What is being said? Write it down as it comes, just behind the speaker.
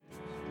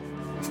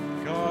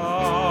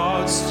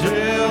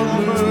still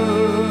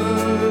moves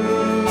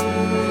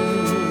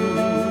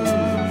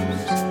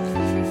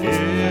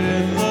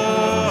in the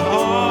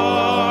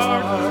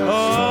heart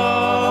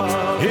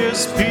of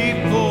his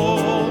people.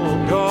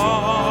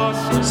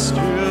 God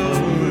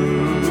still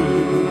moves.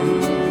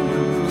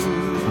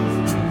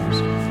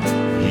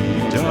 He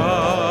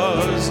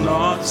does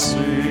not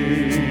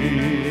sleep,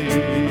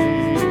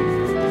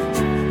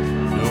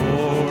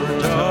 nor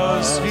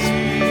does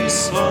he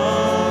slumber.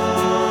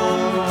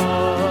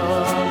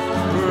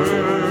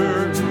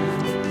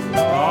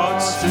 God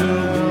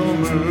still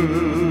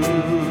moves.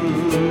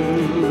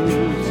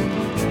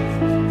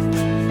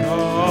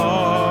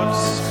 God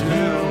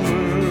still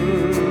moves.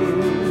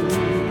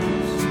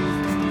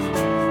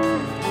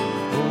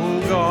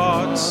 Oh,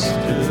 God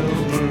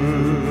still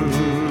moves.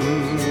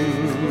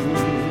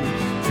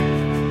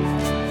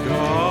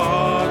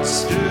 God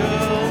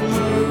still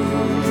moves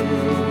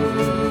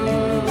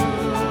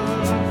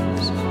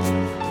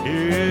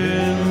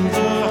in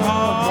the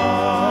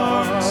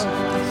hearts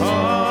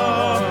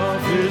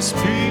of his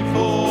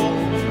people.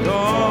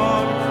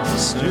 God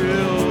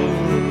still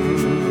moves.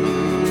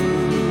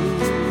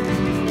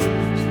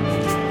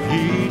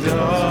 He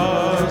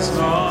does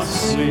not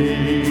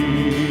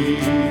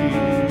sleep,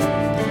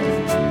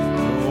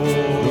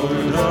 nor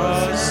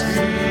does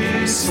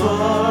he slumber.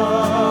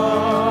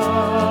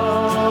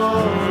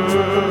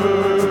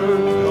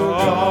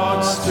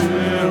 God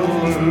still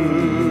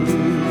moves.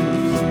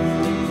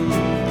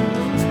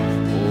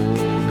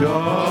 Oh,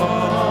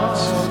 God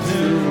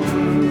still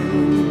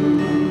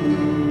moves.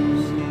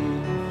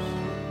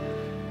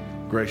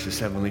 Gracious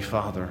Heavenly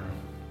Father,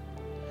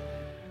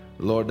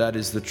 Lord, that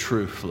is the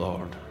truth,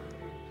 Lord.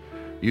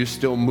 You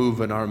still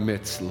move in our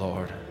midst,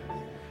 Lord.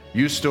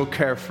 You still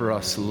care for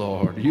us,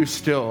 Lord. You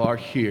still are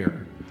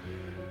here,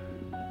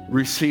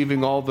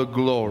 receiving all the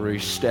glory,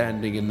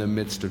 standing in the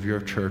midst of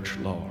your church,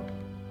 Lord.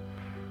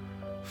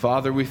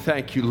 Father, we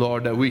thank you,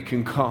 Lord, that we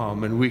can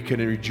come and we can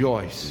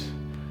rejoice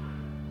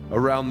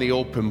around the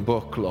open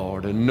book,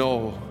 Lord, and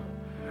know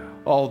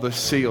all the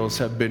seals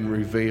have been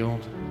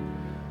revealed.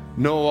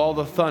 Know all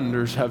the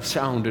thunders have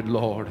sounded,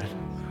 Lord.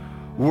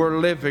 We're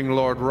living,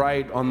 Lord,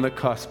 right on the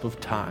cusp of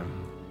time.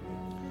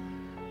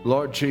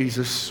 Lord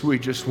Jesus, we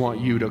just want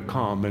you to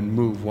come and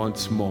move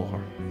once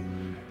more.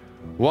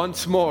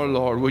 Once more,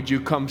 Lord, would you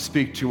come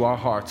speak to our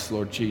hearts,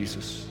 Lord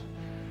Jesus.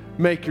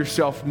 Make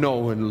yourself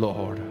known,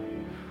 Lord.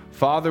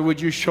 Father, would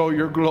you show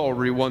your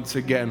glory once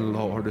again,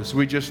 Lord, as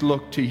we just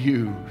look to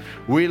you.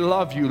 We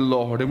love you,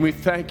 Lord, and we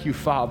thank you,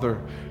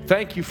 Father.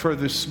 Thank you for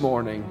this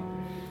morning.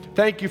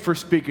 Thank you for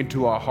speaking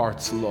to our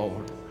hearts,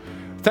 Lord.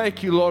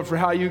 Thank you, Lord, for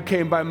how you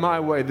came by my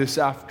way this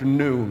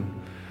afternoon.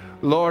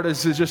 Lord,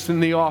 as is just in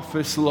the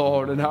office,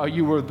 Lord, and how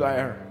you were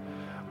there.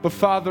 But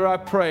Father, I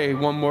pray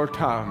one more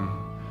time,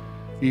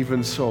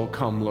 even so,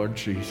 come, Lord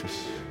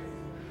Jesus.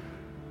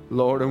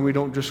 Lord, and we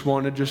don't just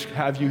want to just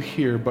have you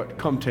here, but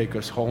come take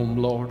us home,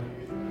 Lord.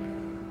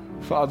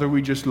 Father,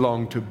 we just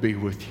long to be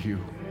with you.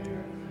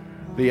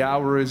 The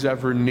hour is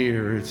ever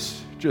near.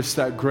 It's just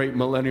that great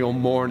millennial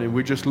morning.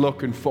 We're just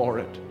looking for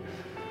it.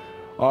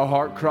 Our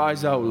heart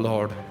cries out,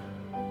 Lord,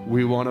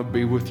 we want to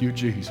be with you,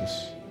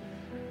 Jesus.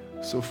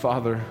 So,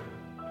 Father,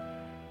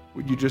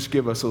 would you just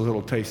give us a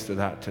little taste of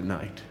that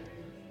tonight?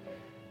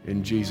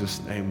 In Jesus'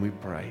 name we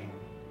pray.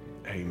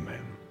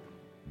 Amen.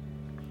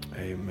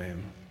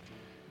 Amen.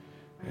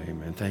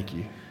 Amen. Thank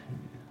you,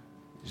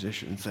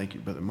 musicians. Thank you,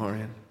 Brother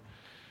Marian.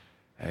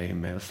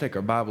 Amen. Let's take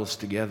our Bibles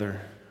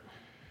together.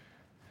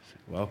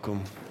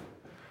 Welcome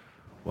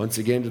once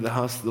again to the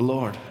house of the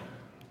Lord.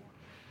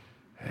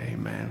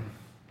 Amen.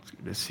 It's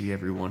good to see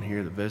everyone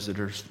here, the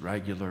visitors, the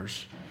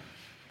regulars,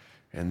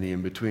 and the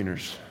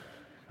in-betweeners.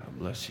 God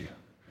bless you.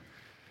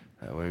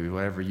 That way,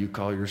 whatever you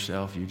call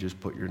yourself, you just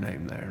put your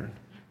name there, and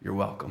you're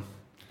welcome.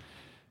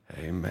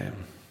 Amen.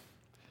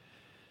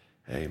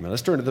 Amen.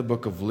 Let's turn to the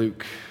book of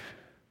Luke.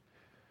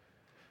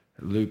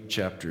 Luke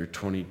chapter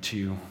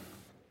 22.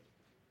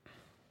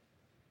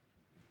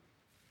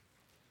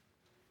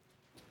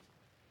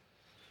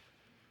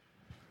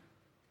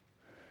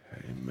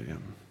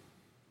 Amen.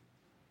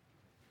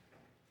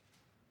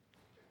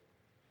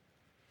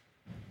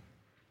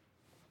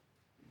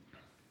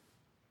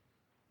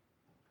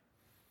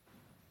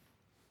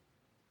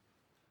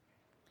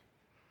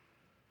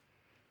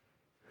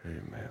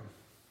 Amen.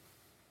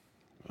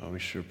 Well, we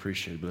sure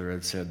appreciate it. Brother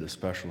Ed said the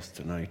specials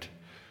tonight.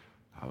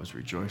 I was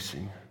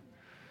rejoicing.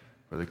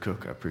 Brother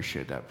Cook, I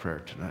appreciate that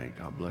prayer tonight.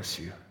 God bless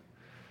you.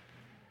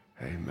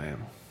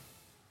 Amen.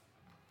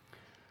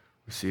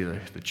 We see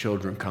the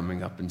children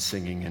coming up and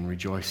singing and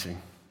rejoicing.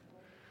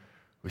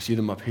 We see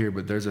them up here,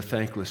 but there's a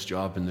thankless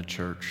job in the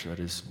church, that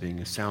is being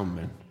a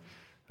soundman.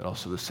 That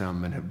also the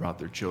soundmen have brought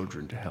their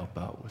children to help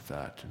out with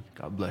that. And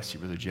God bless you,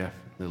 Brother Jeff,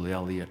 Lily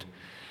Elliott.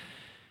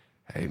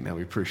 Amen.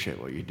 We appreciate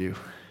what you do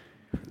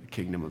for the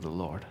kingdom of the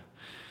Lord.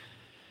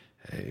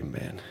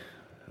 Amen.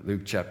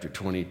 Luke chapter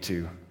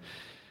 22,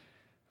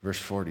 verse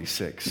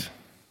 46. It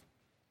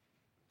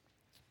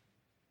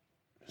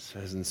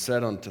says, and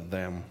said unto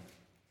them,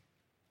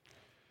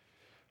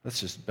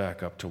 let's just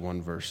back up to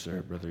one verse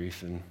there, Brother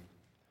Ethan.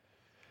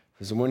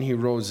 is when he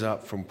rose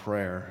up from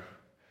prayer,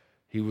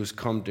 he was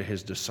come to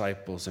his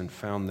disciples and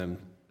found them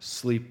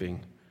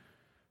sleeping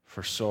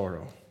for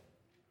sorrow.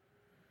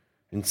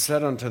 And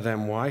said unto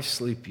them, Why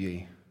sleep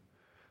ye?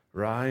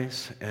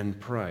 Rise and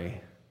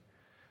pray,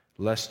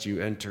 lest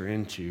you enter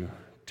into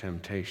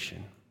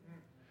temptation.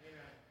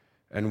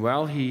 And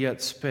while he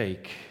yet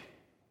spake,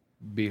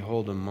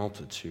 behold, a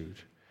multitude,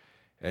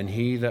 and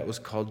he that was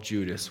called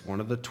Judas, one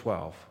of the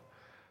 12,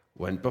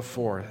 went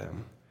before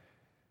him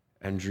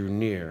and drew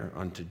near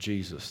unto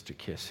Jesus to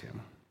kiss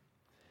him.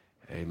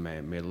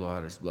 Amen. May the Lord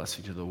add his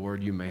blessing to the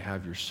word. You may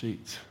have your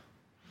seats.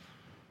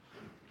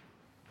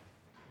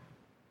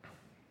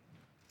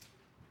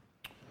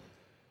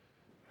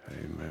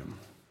 Amen.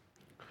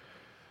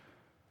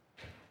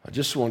 I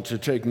just want to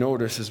take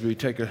notice as we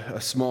take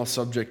a small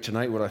subject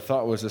tonight, what I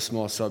thought was a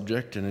small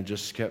subject, and it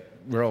just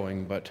kept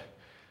growing, but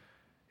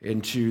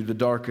into the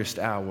darkest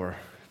hour.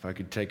 If I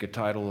could take a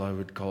title, I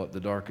would call it The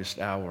Darkest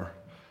Hour.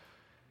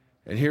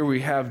 And here we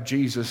have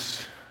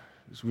Jesus,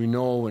 as we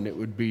know, and it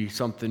would be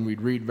something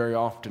we'd read very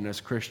often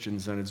as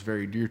Christians, and it's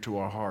very dear to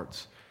our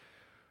hearts.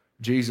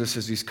 Jesus,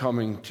 as he's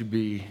coming to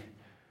be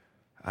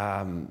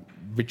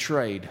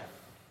betrayed,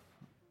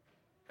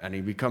 and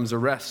he becomes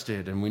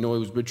arrested, and we know he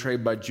was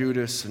betrayed by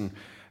Judas and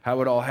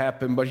how it all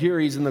happened. But here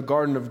he's in the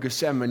Garden of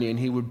Gethsemane, and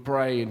he would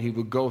pray, and he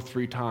would go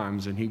 3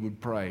 times, and he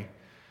would pray.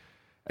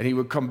 And he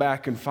would come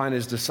back and find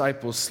his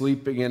disciples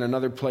sleeping. In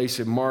another place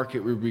in Mark, it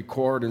would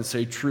record and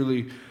say,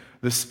 truly,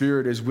 the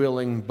spirit is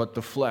willing, but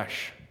the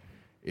flesh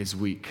is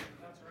weak.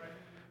 That's right.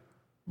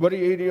 But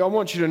I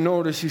want you to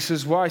notice, he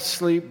says, why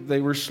sleep?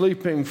 They were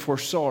sleeping for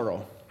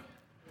sorrow.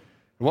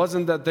 It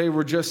wasn't that they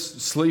were just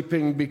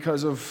sleeping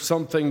because of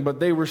something, but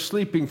they were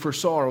sleeping for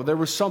sorrow. There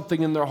was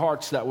something in their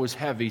hearts that was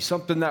heavy,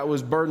 something that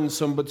was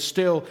burdensome, but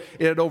still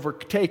it had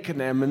overtaken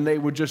them, and they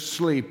would just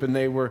sleep, and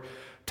they were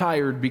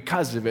tired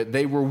because of it.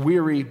 They were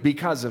weary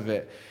because of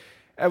it.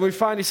 And we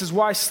find, he says,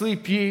 why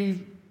sleep ye?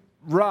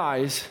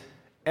 Rise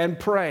and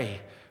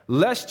pray,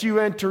 lest you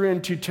enter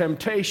into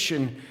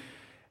temptation.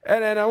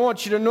 And I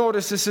want you to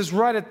notice this is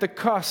right at the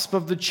cusp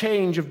of the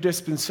change of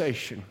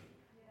dispensation.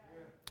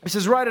 This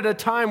is right at a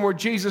time where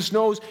Jesus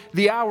knows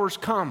the hour's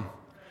come.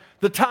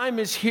 The time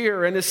is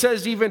here. And it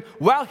says even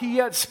while he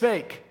yet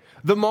spake,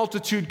 the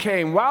multitude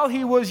came. While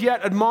he was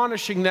yet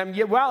admonishing them,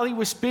 yet while he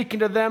was speaking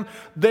to them,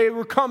 they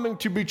were coming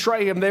to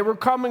betray him. They were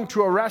coming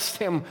to arrest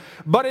him.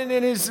 But in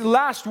his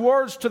last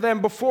words to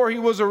them before he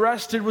was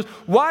arrested was,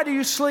 why do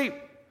you sleep?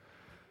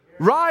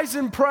 Rise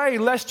and pray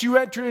lest you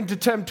enter into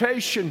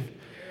temptation.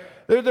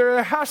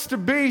 There has to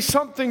be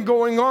something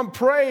going on.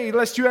 Pray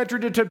lest you enter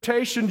into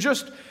temptation.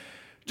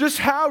 Just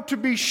how to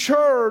be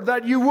sure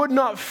that you would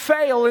not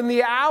fail in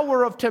the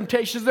hour of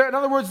temptation. In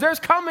other words, there's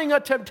coming a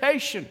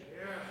temptation.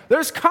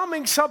 There's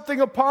coming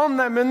something upon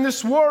them. And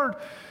this word,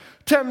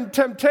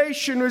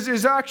 temptation,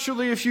 is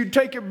actually, if you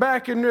take it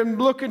back and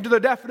look into the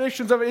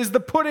definitions of it, is the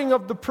putting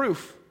of the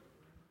proof.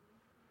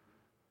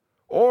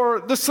 Or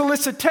the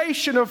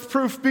solicitation of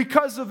proof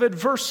because of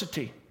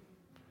adversity.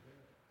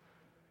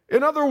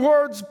 In other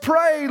words,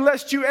 pray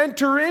lest you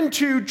enter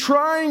into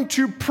trying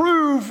to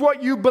prove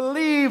what you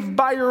believe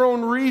by your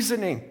own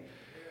reasoning.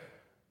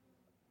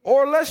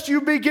 Or lest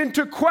you begin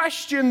to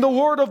question the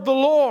word of the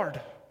Lord.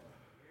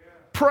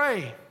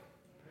 Pray.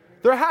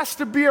 There has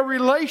to be a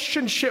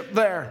relationship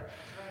there.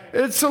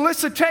 In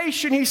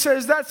solicitation, he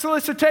says, that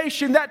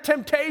solicitation, that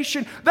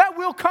temptation, that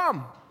will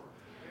come.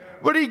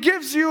 But he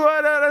gives you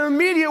an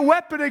immediate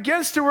weapon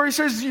against it where he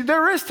says,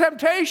 there is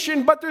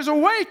temptation, but there's a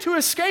way to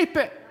escape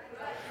it.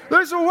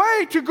 There's a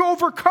way to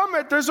overcome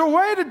it. There's a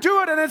way to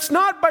do it, and it's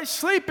not by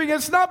sleeping.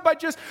 It's not by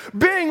just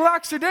being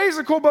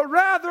lackadaisical, but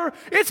rather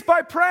it's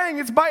by praying.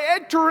 It's by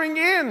entering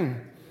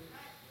in.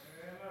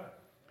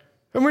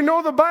 And we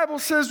know the Bible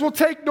says, we'll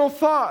take no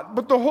thought,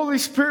 but the Holy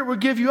Spirit will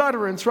give you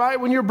utterance, right?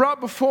 When you're brought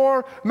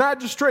before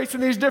magistrates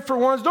and these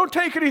different ones, don't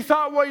take any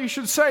thought what you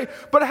should say.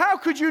 But how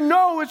could you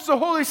know it's the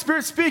Holy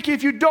Spirit speaking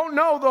if you don't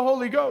know the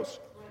Holy Ghost?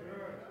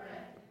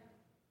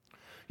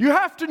 You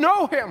have to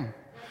know him.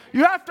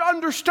 You have to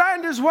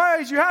understand his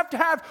ways. You have to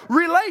have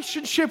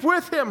relationship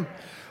with him.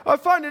 I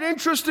find it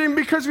interesting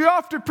because we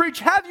often preach,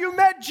 have you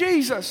met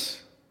Jesus?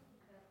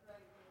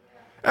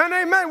 And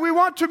amen, we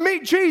want to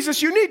meet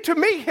Jesus. You need to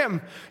meet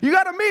him. You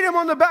got to meet him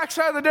on the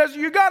backside of the desert.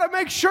 You got to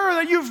make sure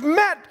that you've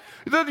met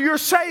your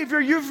Savior.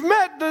 You've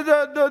met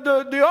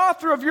the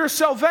author of your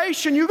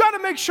salvation. You got to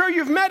make sure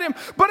you've met him.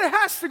 But it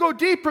has to go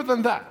deeper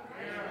than that.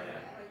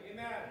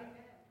 Amen.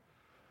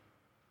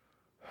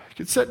 You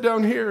can sit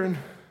down here and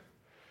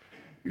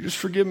you just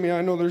forgive me.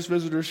 I know there's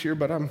visitors here,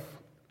 but I'm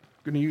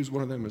going to use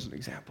one of them as an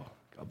example.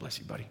 God bless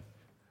you, buddy.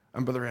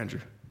 I'm Brother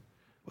Andrew.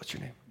 What's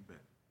your name?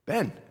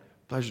 Ben.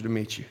 Pleasure to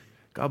meet you.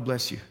 God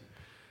bless you.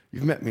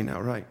 You've met me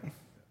now, right?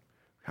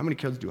 How many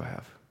kids do I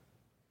have?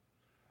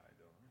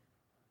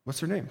 What's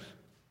their names?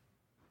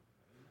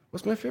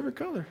 What's my favorite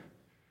color?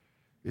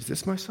 Is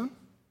this my son?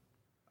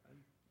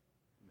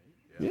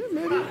 Yeah,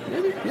 maybe.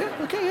 Yeah,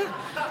 okay,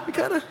 yeah. You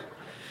gotta.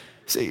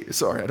 See,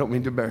 sorry, I don't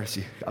mean to embarrass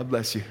you. God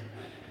bless you.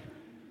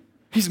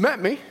 He's met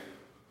me,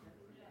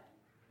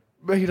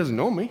 but he doesn't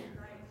know me.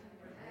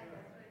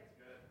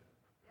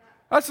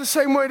 That's the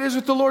same way it is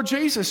with the Lord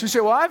Jesus. You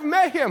say, well, I've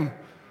met him.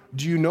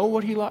 Do you know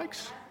what he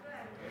likes?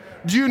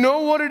 Do you know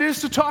what it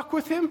is to talk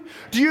with him?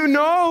 Do you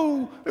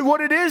know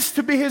what it is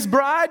to be his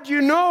bride? Do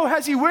you know,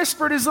 has he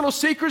whispered his little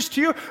secrets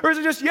to you? Or is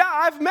it just, yeah,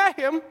 I've met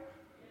him.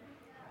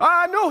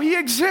 I know he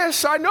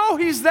exists. I know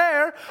he's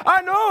there.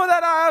 I know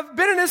that I've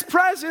been in his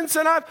presence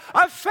and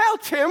I've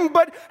felt him,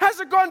 but has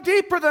it gone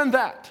deeper than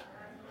that?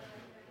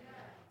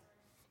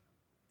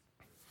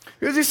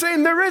 Because he's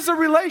saying there is a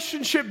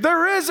relationship,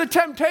 there is a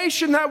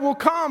temptation that will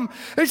come.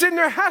 He's saying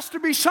there has to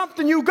be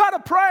something. You've got to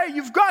pray,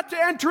 you've got to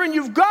enter in,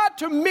 you've got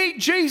to meet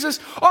Jesus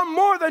on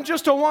more than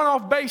just a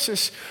one-off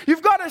basis.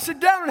 You've got to sit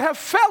down and have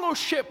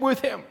fellowship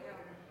with him.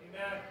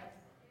 Amen.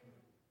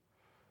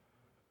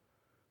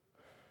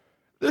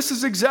 This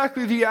is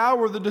exactly the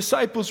hour the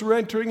disciples were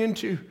entering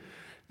into,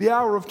 the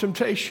hour of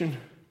temptation,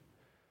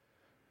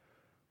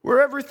 where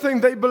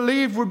everything they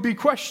believed would be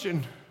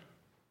questioned.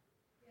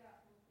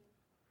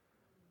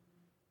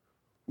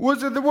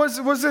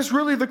 Was this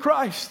really the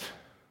Christ?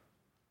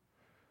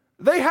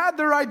 They had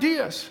their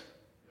ideas.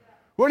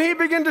 When he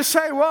began to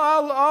say,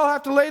 well, I'll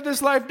have to lay this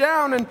life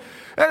down, and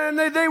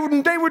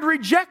they would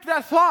reject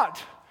that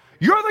thought.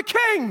 You're the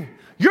king.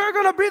 You're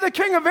going to be the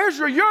king of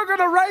Israel. You're going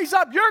to raise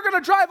up. You're going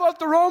to drive out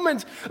the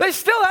Romans. They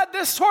still had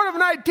this sort of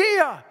an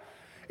idea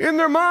in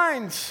their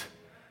minds.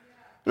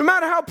 No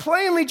matter how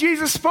plainly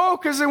Jesus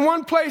spoke, as in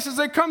one place, as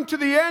they come to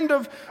the end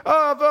of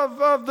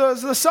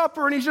the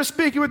supper, and he's just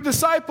speaking with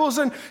disciples,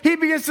 and he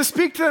begins to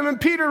speak to them,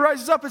 and Peter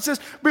rises up and says,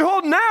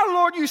 behold, now,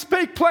 Lord, you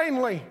speak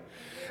plainly.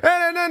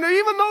 And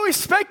even though he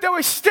spake that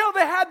way, still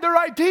they had their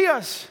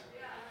ideas.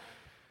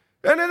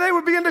 And then they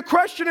would begin to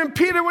question him.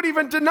 Peter would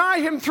even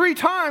deny him 3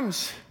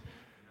 times,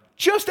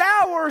 just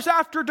hours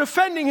after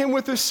defending him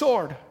with his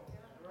sword.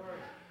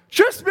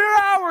 Just mere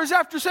hours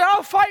after saying,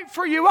 I'll fight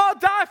for you, I'll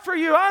die for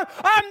you, I'm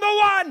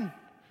the one.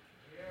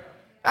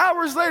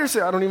 Hours later say,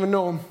 I don't even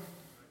know him.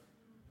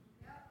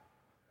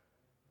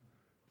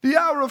 The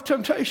hour of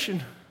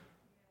temptation,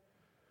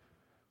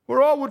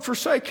 where all would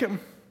forsake him.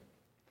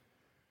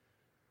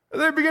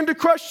 They began to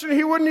question.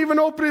 He wouldn't even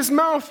open his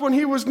mouth when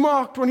he was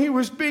mocked, when he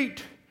was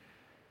beat.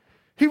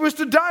 He was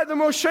to die the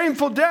most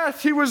shameful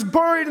death. He was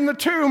buried in the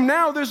tomb.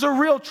 Now there's a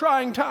real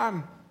trying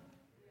time.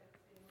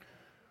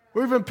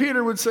 Or even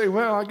Peter would say,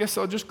 well, I guess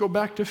I'll just go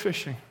back to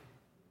fishing.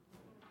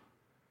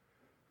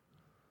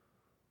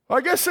 I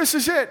guess this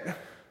is it.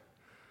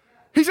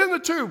 He's in the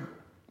tomb.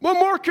 What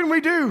more can we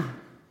do?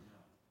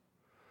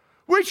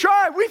 We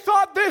tried. We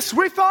thought this.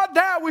 We thought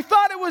that. We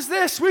thought it was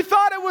this. We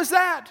thought it was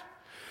that.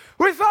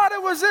 We thought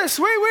it was this.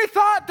 We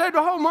thought that,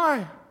 oh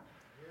my.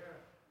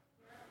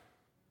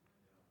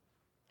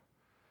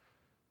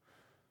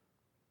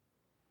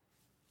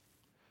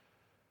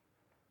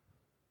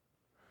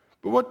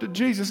 But what did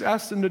Jesus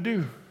ask them to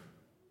do?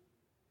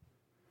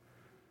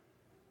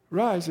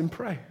 Rise and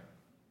pray.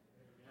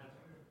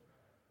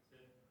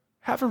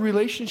 Have a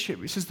relationship.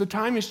 He says, the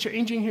time is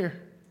changing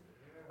here.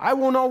 I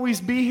won't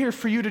always be here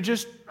for you to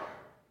just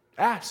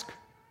ask.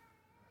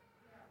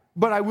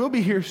 But I will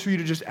be here for you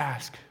to just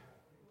ask.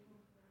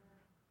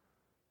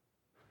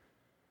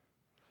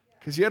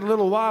 Because yet a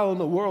little while and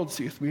the world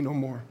seeth me no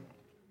more.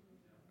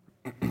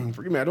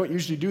 Forgive me, I don't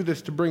usually do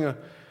this to bring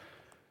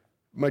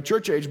my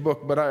church age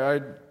book, but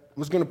I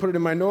was going to put it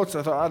in my notes.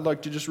 I thought I'd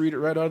like to just read it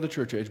right out of the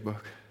church age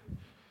book.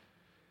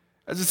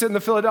 As it's in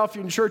the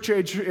Philadelphian church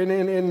age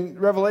in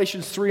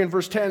Revelations 3 and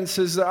verse 10, it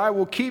says, I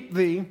will keep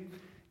thee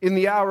in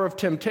the hour of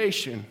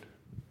temptation,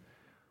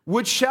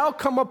 which shall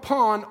come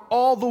upon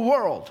all the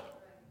world,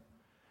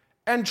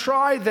 and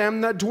try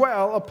them that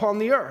dwell upon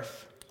the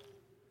earth.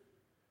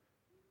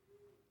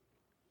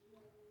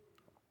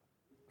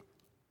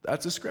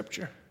 That's a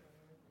scripture.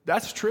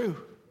 That's true.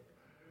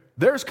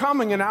 There's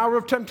coming an hour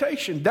of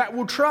temptation that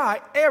will try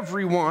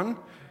everyone,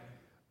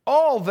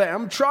 all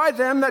them, try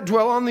them that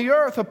dwell on the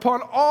earth,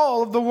 upon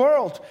all of the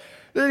world.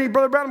 Then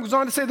Brother Branham goes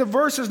on to say the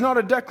verse is not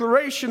a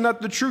declaration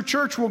that the true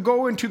church will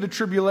go into the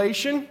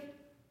tribulation.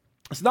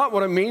 It's not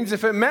what it means.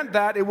 If it meant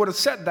that, it would have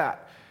said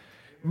that.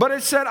 But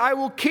it said, I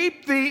will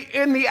keep thee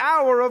in the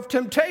hour of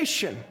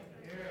temptation.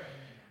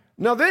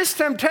 Now this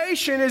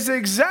temptation is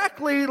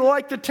exactly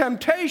like the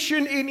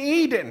temptation in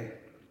Eden.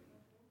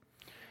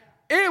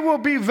 It will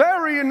be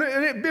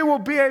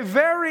a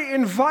very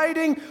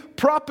inviting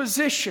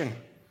proposition,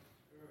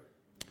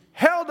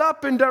 held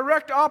up in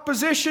direct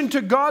opposition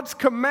to God's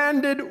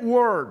commanded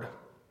word.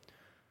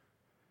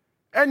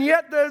 And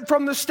yet,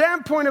 from the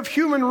standpoint of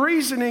human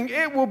reasoning,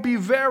 it will be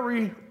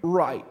very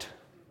right.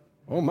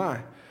 Oh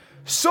my.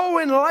 So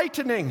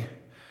enlightening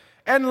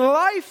and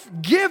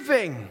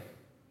life-giving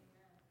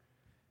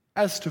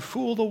as to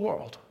fool the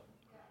world.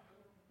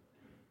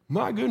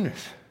 My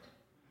goodness.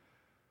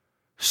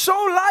 So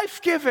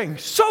life-giving,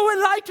 so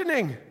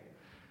enlightening.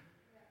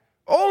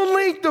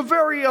 Only the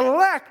very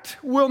elect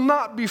will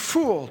not be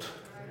fooled.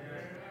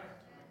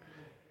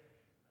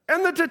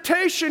 And the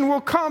temptation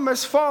will come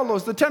as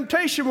follows. The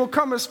temptation will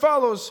come as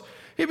follows.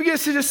 He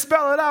begins to just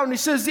spell it out, and he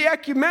says the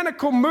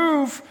ecumenical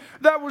move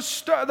that was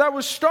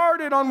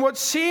started on what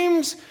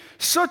seems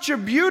such a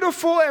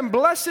beautiful and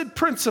blessed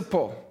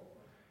principle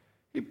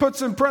He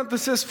puts in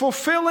parenthesis,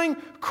 fulfilling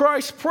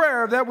Christ's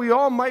prayer that we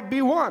all might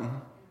be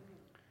one.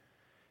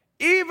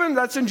 Even,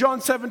 that's in John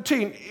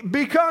 17,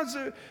 because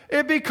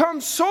it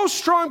becomes so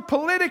strong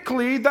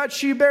politically that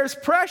she bears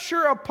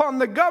pressure upon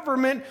the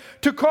government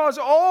to cause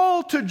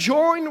all to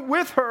join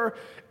with her,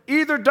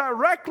 either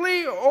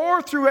directly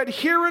or through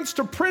adherence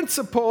to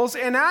principles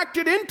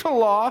enacted into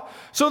law,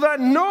 so that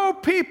no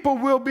people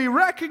will be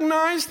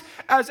recognized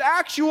as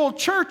actual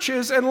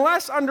churches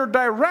unless under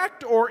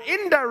direct or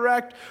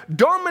indirect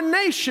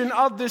domination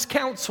of this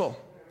council.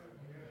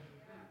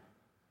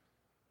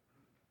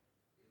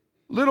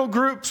 Little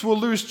groups will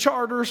lose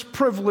charters,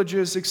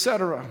 privileges,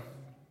 etc.,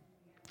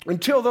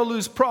 until they'll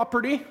lose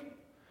property,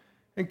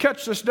 and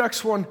catch this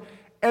next one,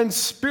 and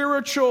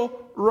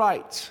spiritual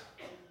rights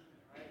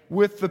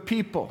with the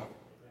people.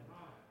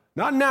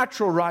 Not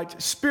natural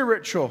rights,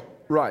 spiritual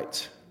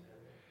rights.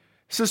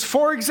 It says,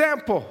 for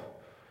example,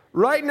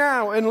 right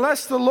now,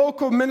 unless the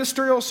local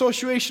ministerial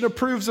association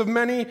approves in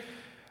many,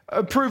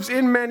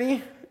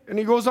 and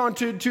he goes on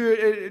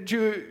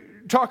to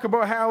talk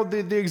about how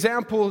the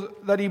example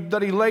that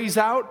he lays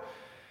out,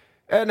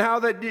 and how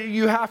that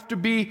you have to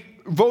be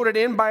voted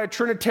in by a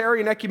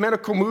Trinitarian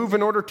ecumenical move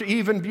in order to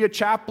even be a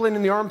chaplain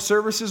in the armed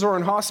services or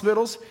in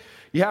hospitals.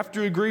 You have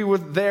to agree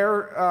with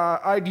their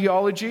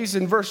ideologies.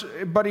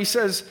 But he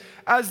says,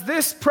 as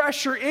this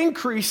pressure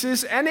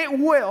increases, and it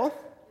will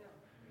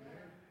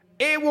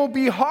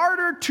be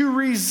harder to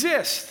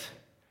resist.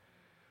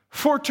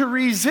 For to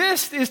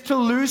resist is to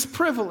lose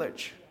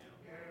privilege.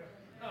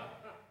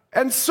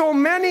 And so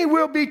many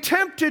will be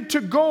tempted to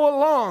go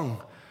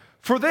along,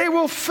 for they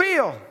will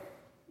feel,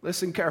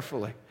 listen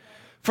carefully,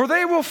 for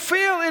they will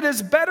feel it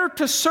is better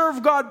to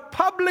serve God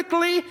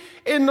publicly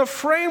in the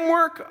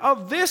framework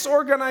of this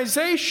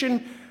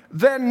organization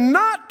than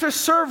not to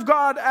serve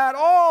God at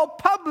all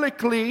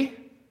publicly,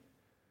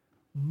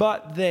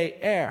 but they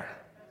err.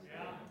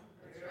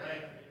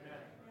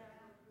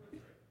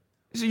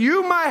 So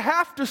you might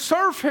have to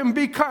serve him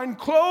behind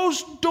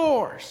closed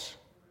doors.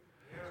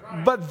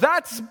 But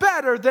that's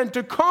better than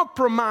to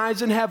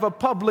compromise and have a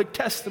public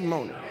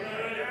testimony.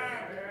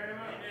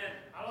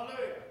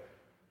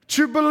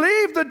 To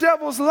believe the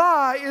devil's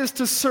lie is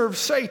to serve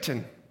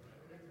Satan.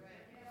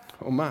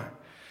 Oh my.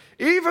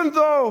 Even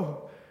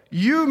though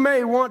you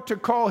may want to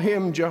call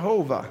him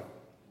Jehovah,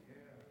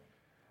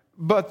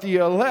 but the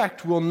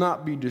elect will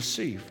not be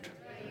deceived.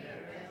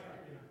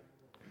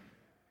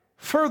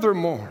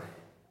 Furthermore,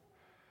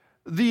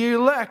 the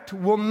elect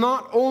will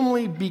not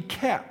only be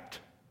kept,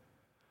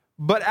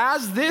 but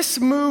as this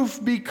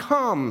move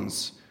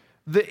becomes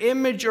the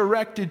image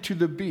erected to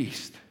the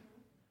beast,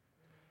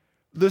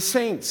 the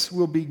saints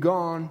will be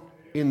gone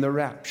in the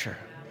rapture.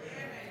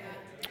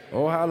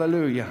 Oh,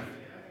 hallelujah.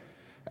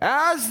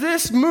 As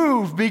this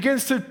move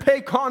begins to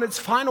take on its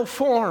final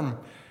form,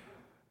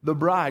 the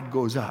bride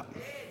goes up.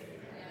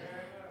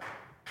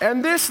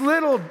 And this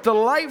little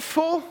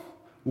delightful,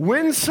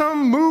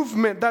 winsome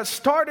movement that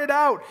started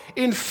out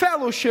in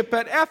fellowship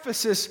at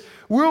Ephesus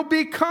will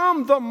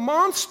become the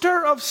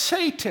monster of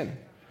Satan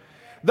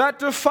that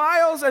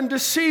defiles and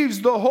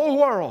deceives the whole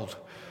world.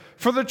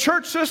 For the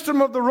church system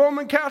of the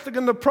Roman Catholic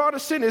and the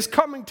Protestant is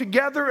coming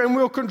together and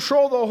will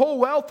control the whole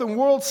wealth and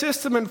world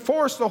system and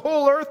force the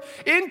whole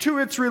earth into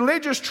its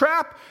religious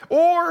trap,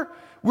 or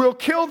will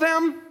kill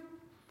them.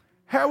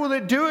 How will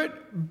it do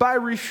it? By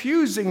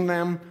refusing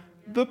them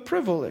the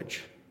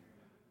privilege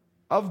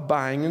of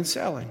buying and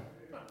selling,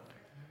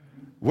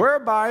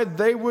 whereby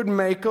they would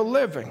make a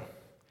living.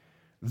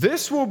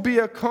 This will be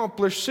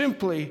accomplished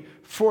simply,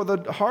 for the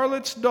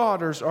harlot's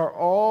daughters are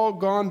all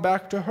gone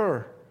back to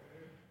her.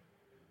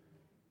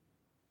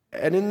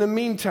 And in the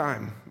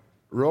meantime,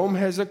 Rome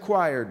has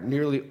acquired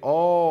nearly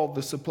all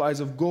the supplies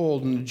of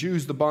gold, and the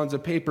Jews the bonds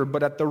of paper.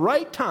 But at the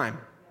right time,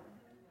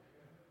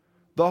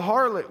 the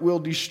harlot will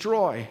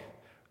destroy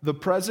the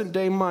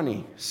present-day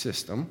money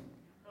system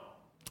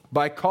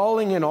by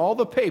calling in all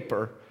the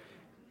paper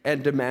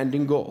and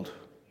demanding gold.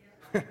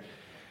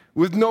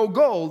 With no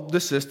gold, the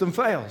system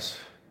fails.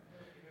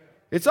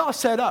 It's all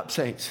set up,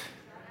 saints.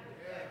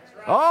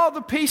 All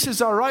the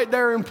pieces are right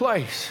there in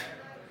place.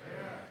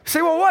 You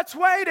say, well, what's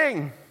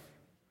waiting?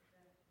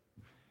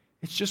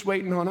 It's just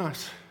waiting on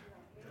us.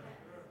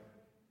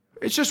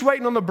 It's just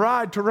waiting on the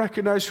bride to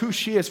recognize who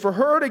she is, for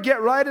her to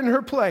get right in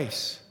her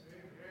place,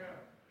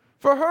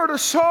 for her to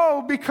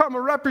so become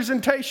a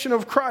representation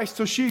of Christ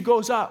till she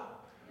goes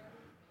up.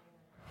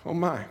 Oh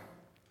my.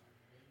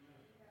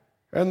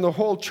 And the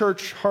whole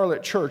church,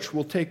 harlot church,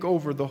 will take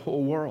over the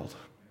whole world.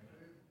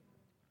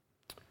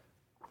 I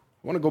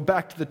want to go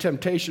back to the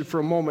temptation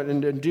for a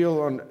moment and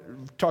deal on,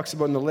 talks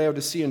about in the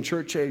Laodicean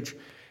church age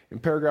in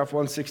paragraph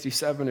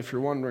 167, if you're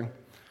wondering.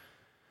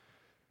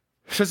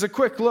 It says a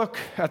quick look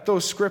at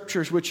those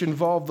scriptures which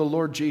involve the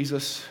Lord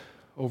Jesus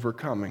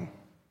overcoming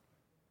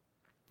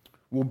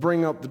will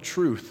bring out the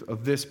truth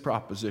of this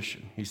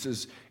proposition. He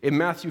says in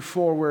Matthew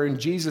 4, wherein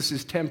Jesus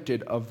is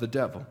tempted of the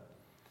devil,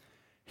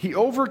 he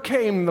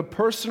overcame the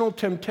personal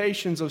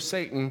temptations of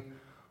Satan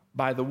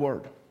by the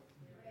word.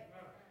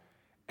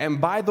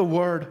 And by the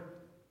word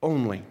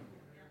only.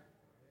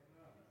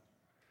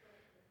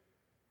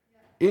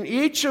 in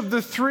each of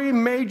the three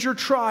major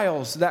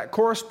trials that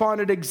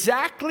corresponded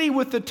exactly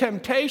with the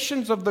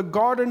temptations of the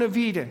Garden of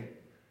Eden.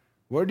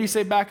 What did he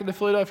say back in the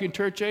Philadelphian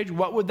church age?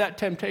 What would that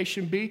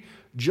temptation be?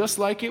 Just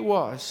like it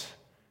was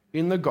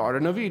in the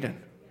Garden of Eden.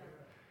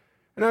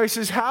 And now he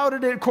says, how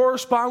did it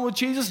correspond with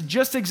Jesus?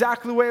 Just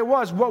exactly the way it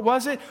was. What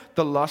was it?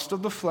 The lust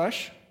of the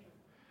flesh,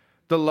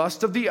 the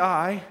lust of the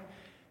eye,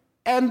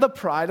 and the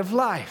pride of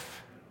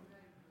life.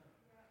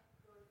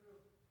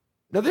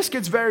 Now this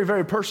gets very,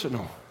 very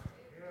personal.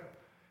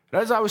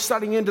 And as I was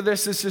studying into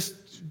this, this just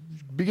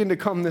began to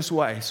come this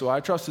way. So I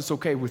trust it's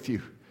okay with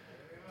you.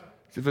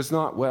 If it's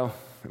not, well,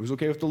 it was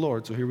okay with the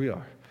Lord, so here we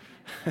are.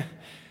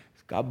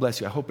 God bless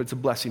you. I hope it's a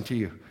blessing to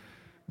you.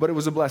 But it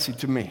was a blessing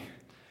to me.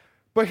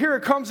 But here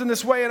it comes in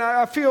this way, and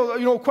I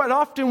feel, quite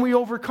often we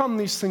overcome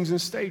these things in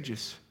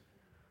stages.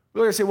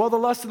 We're going to say, well, the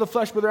lust of the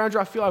flesh, Brother Andrew,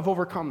 I feel I've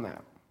overcome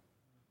that.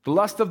 The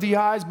lust of the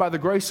eyes, by the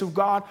grace of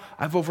God,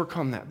 I've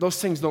overcome that.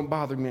 Those things don't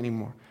bother me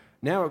anymore.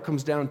 Now it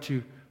comes down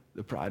to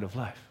the pride of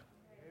life.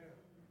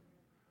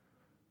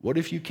 What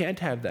if you can't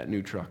have that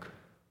new truck?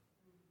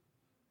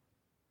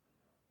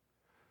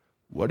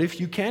 What if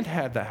you can't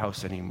have that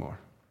house anymore?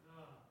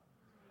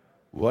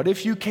 What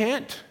if you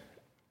can't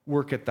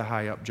work at the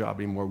high-up job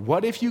anymore?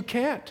 What if you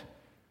can't?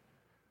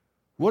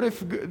 What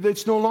if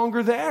it's no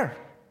longer there?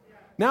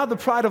 Now the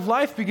pride of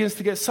life begins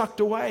to get sucked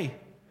away.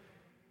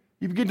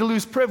 You begin to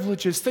lose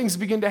privileges. Things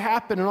begin to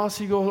happen, and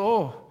also you go,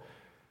 oh,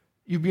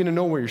 you begin to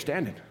know where you're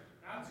standing.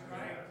 That's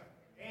right.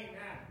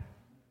 Amen.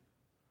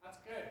 That's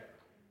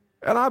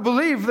good. And I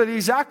believe that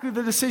exactly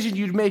the decision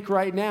you'd make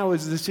right now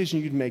is the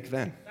decision you'd make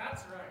then.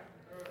 That's right.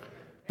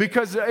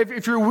 Because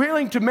if you're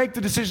willing to make the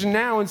decision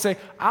now and say,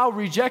 I'll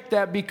reject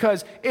that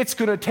because it's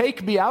going to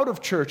take me out of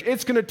church,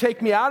 it's going to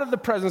take me out of the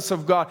presence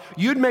of God,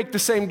 you'd make the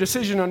same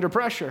decision under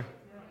pressure.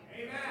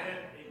 Amen.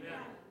 Amen.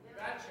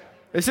 Gotcha.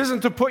 This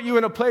isn't to put you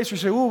in a place where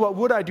you say, oh, what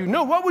would I do?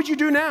 No, what would you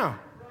do now?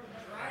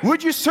 Right.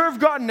 Would you serve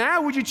God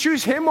now? Would you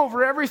choose Him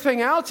over everything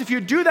else? If you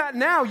do that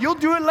now, you'll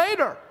do it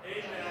later.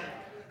 Amen.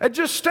 And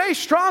just stay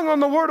strong on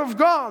the Word of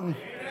God. Amen.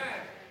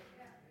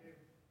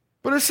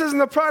 But it says in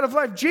the pride of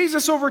life,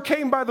 Jesus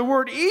overcame by the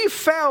word. Eve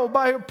fell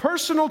by a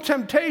personal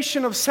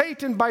temptation of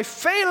Satan by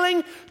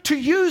failing to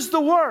use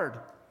the word.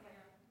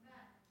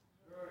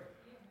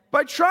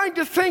 By trying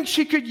to think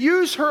she could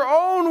use her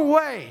own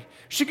way.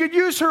 She could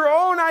use her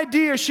own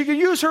ideas. She could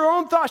use her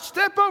own thoughts.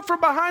 Step out from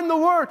behind the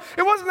word.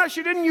 It wasn't that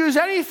she didn't use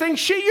anything.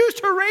 She used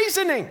her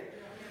reasoning.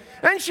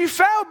 And she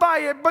fell by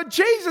it. But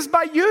Jesus,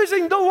 by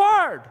using the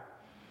word.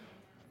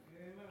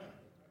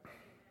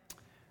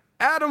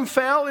 Adam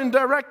fell in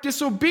direct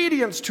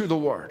disobedience to the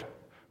word,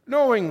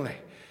 knowingly.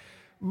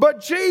 But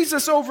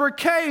Jesus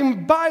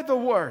overcame by the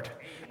word.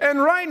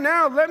 And right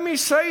now, let me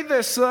say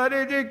this, that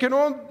it can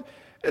only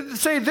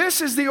say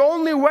this is the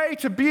only way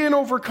to be an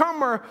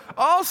overcomer.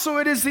 Also,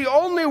 it is the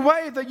only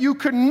way that you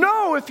can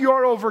know if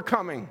you're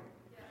overcoming.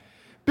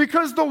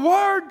 Because the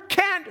word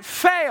can't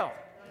fail.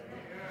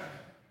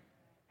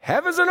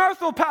 Heavens and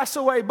earth will pass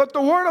away, but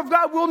the word of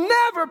God will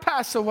never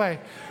pass away.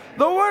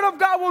 The word of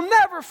God will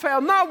never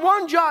fail. Not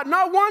one jot,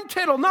 not one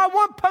tittle, not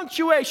one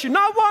punctuation,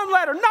 not one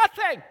letter,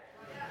 nothing.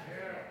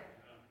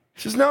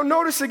 He says, now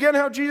notice again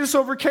how Jesus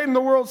overcame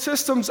the world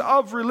systems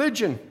of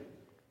religion.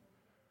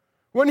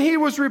 When he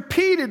was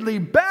repeatedly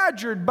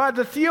badgered by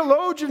the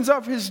theologians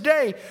of his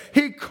day,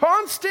 he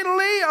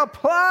constantly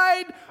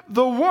applied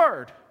the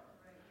word.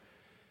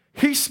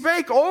 He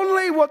spake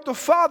only what the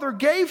Father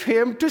gave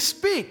him to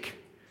speak.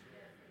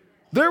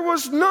 There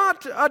was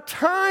not a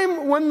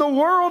time when the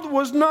world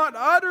was not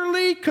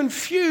utterly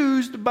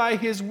confused by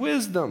his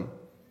wisdom,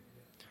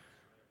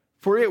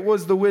 for it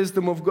was the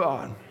wisdom of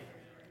God.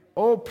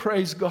 Oh,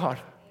 praise God.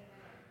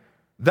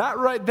 That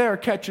right there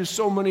catches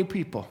so many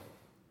people.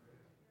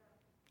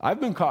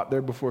 I've been caught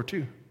there before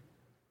too.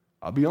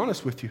 I'll be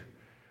honest with you.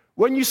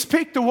 When you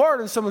speak the word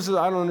and someone says,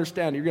 I don't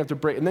understand it, you're going to have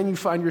to break. And then you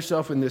find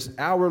yourself in this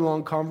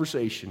hour-long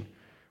conversation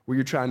where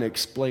you're trying to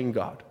explain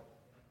God.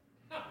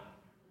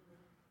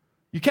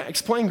 You can't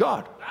explain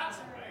God. That's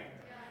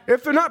right.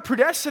 If they're not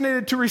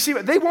predestinated to receive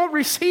it, they won't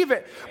receive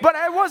it. But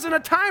it wasn't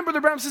a time,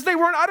 Brother Branham says, they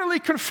weren't utterly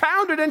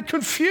confounded and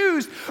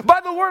confused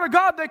by the word of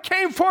God that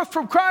came forth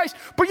from Christ,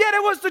 but yet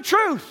it was the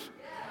truth.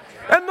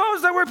 And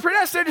those that were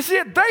predestinated to see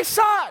it, they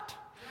saw it.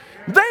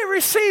 They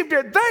received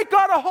it. They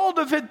got a hold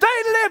of it.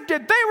 They lived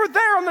it. They were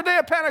there on the day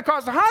of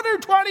Pentecost.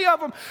 120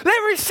 of them. They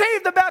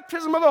received the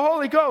baptism of the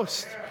Holy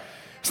Ghost.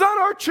 It's not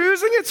our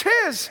choosing, it's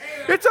His.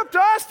 It's up to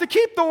us to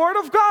keep the word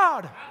of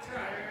God.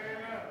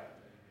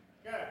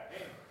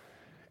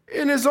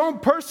 In his own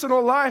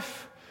personal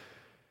life,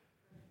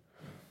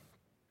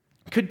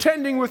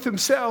 contending with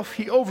himself,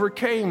 he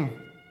overcame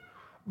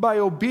by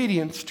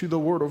obedience to the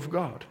word of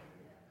God.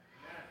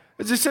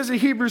 As it says in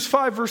Hebrews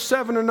 5, verse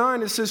 7 and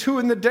 9, it says, who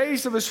in the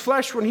days of his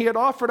flesh, when he had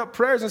offered up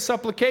prayers and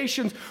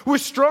supplications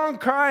with strong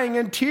crying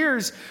and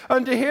tears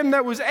unto him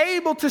that was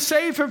able to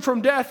save him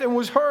from death, and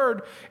was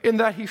heard in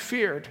that he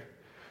feared.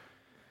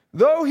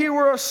 Though he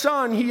were a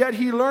son, yet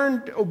he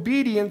learned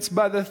obedience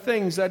by the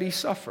things that he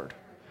suffered.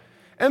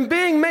 And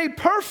being made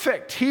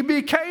perfect, he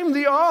became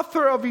the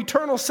author of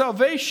eternal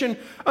salvation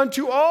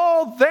unto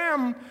all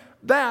them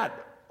that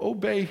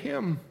obey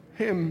him,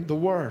 the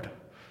word.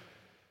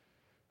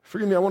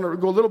 Forgive me, I want to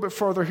go a little bit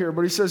further here,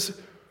 but he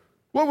says,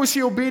 what was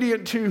he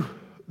obedient to?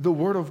 The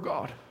word of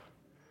God.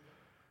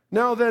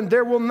 Now then,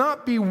 there will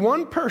not be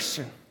one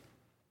person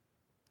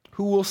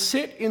who will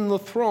sit in the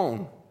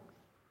throne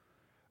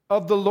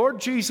of the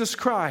Lord Jesus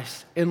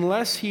Christ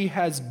unless he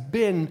has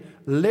been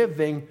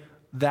living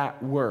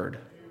that word.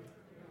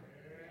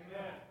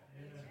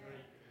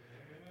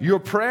 Your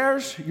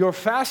prayers, your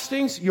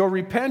fastings, your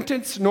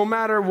repentance, no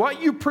matter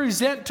what you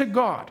present to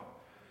God,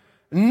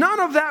 none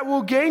of that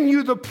will gain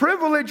you the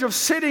privilege of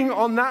sitting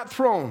on that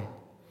throne.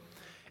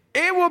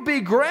 It will be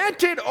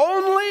granted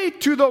only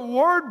to the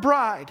word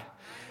bride.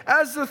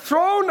 As the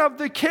throne of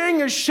the king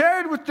is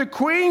shared with the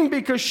queen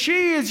because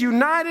she is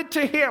united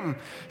to him,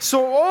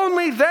 so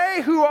only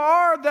they who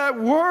are that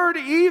word,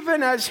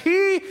 even as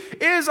he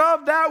is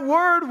of that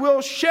word, will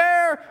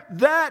share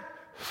that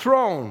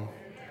throne.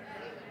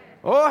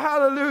 Oh,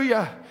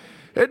 hallelujah.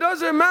 It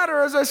doesn't matter,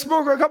 as I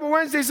spoke a couple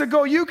Wednesdays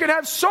ago, you can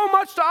have so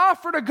much to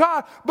offer to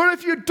God, but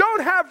if you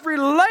don't have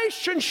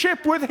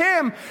relationship with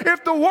him,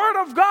 if the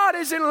word of God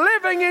isn't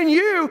living in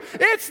you,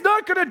 it's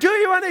not going to do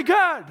you any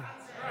good.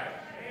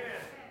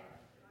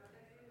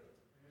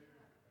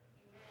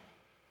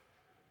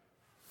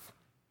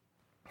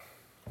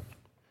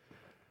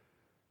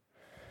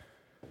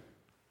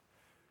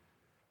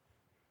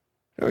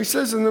 Now he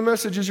says in the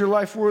message, is your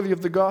life worthy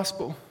of the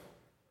gospel?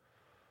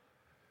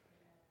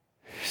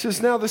 He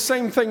says, now the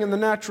same thing in the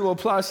natural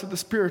applies to the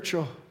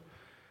spiritual.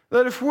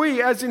 That if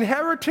we, as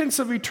inheritance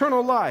of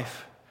eternal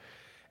life,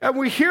 and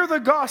we hear the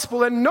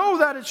gospel and know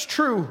that it's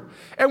true,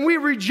 and we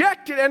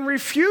reject it and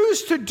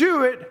refuse to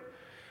do it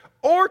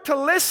or to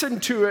listen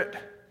to it,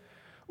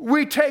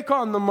 we take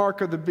on the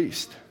mark of the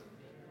beast.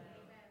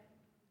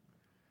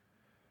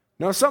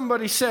 Now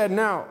somebody said,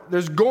 now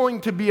there's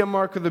going to be a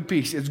mark of the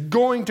beast. It's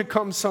going to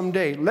come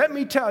someday. Let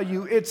me tell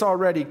you, it's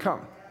already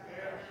come.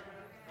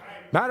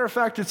 Matter of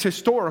fact, it's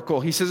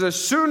historical. He says, as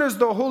soon as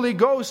the Holy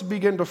Ghost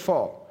begin to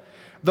fall,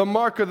 the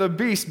mark of the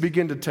beast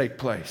begin to take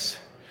place.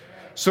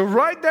 So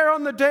right there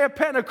on the day of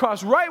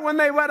Pentecost, right when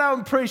they went out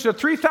and preached, the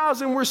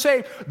 3,000 were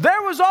saved,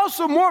 there was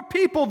also more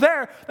people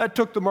there that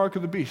took the mark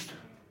of the beast.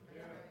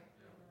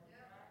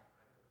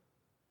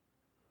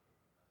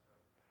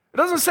 It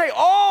doesn't say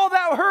all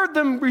that heard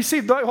them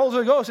received the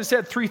Holy Ghost. It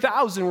said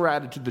 3,000 were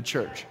added to the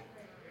church.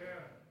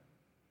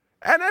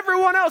 And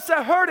everyone else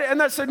that heard it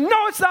and that said,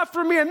 no, it's not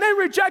for me, and they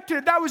rejected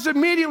it, that was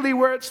immediately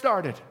where it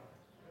started.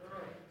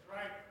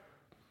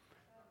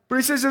 But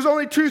he says there's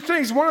only two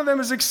things. One of them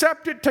is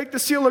accept it, take the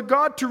seal of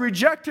God. To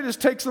reject it is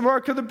takes the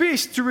mark of the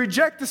beast. To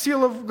reject the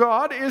seal of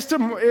God is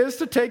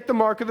to take the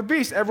mark of the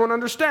beast. Everyone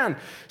understand?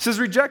 He says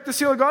reject the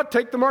seal of God,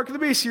 take the mark of the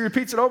beast. He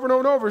repeats it over and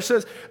over and over. He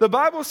says the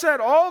Bible said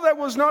all that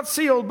was not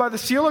sealed by the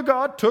seal of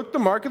God took the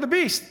mark of the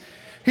beast.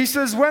 He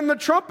says, when the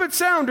trumpet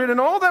sounded and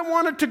all that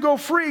wanted to go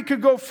free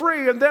could go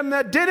free, and them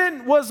that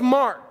didn't was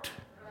marked.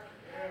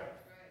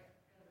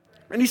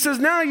 And he says,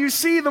 now you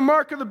see the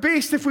mark of the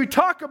beast, if we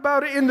talk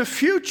about it in the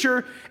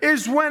future,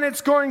 is when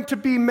it's going to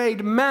be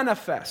made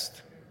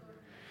manifest.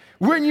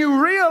 When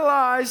you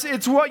realize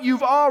it's what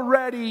you've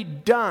already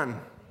done.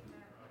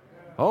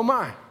 Oh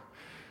my.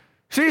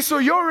 See, so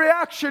your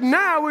reaction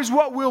now is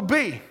what will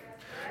be.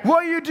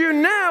 What you do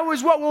now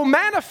is what will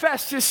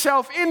manifest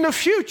itself in the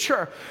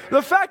future.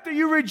 The fact that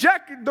you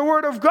reject the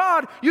word of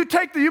God, you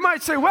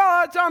might say,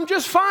 well, I'm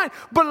just fine.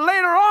 But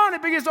later on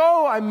it begins,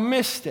 oh, I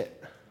missed it.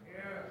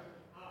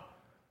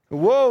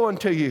 Woe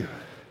unto you.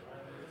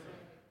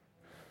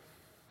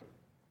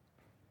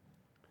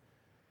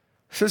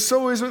 It says,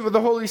 so is it with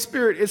the Holy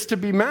Spirit. It's to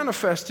be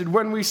manifested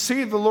when we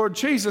see the Lord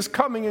Jesus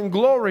coming in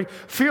glory,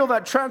 feel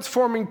that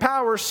transforming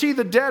power, see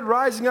the dead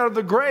rising out of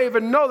the grave,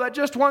 and know that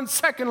just 1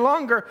 second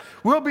longer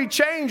we'll be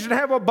changed and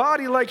have a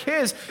body like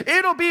his.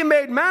 It'll be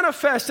made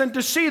manifest, and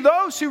to see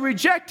those who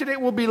rejected it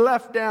will be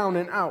left down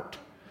and out.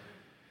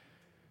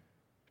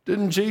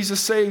 Didn't Jesus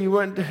say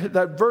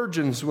that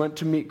virgins went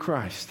to meet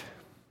Christ?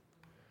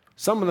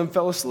 Some of them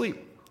fell asleep.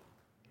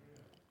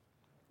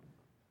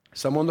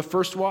 Some on the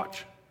first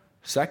watch.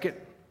 Second,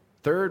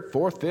 third,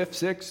 fourth, fifth,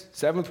 sixth,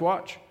 seventh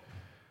watch.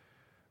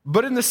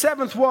 But in the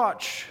seventh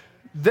watch,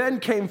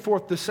 then came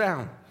forth the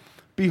sound,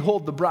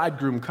 behold, the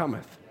bridegroom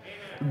cometh.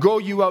 Go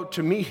you out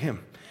to meet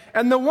him.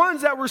 And the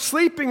ones that were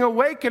sleeping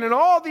awakened, and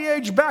all the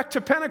age back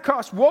to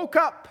Pentecost woke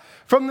up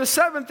from the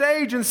seventh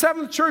age and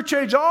seventh church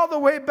age all the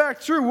way back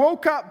through,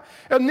 woke up.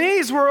 And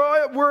these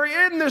were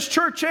in this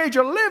church age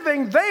a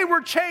living. They were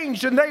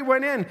changed and they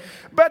went in.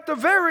 But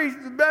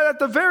at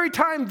the very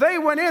time they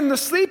went in, the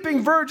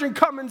sleeping virgin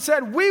come and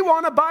said, we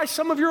want to buy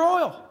some of your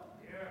oil.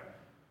 Yeah.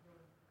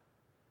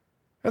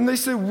 And they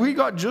said, we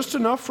got just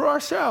enough for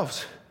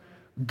ourselves.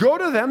 Go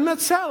to them that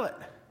sell it.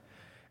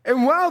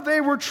 And while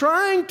they were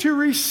trying to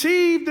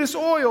receive this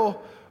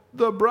oil,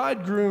 the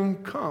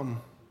bridegroom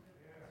come.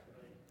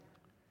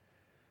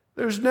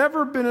 There's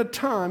never been a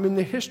time in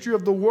the history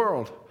of the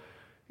world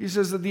He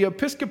says that the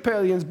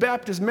Episcopalians,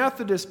 Baptists,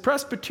 Methodists,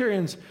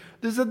 Presbyterians,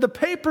 the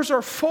papers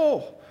are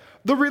full.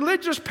 The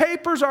religious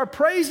papers are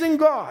praising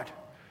God.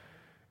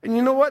 And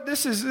you know what?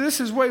 This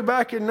is way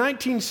back in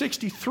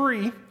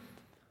 1963,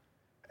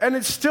 and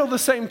it's still the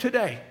same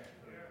today.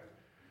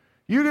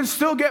 You can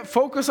still get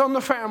Focus on the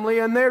Family,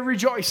 and they're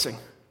rejoicing.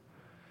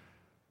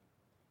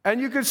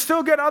 And you can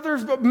still get other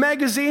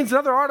magazines and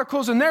other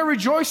articles, and they're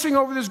rejoicing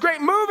over this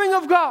great moving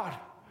of God.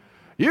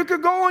 You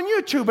could go on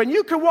YouTube, and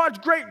you could watch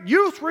great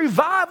youth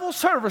revival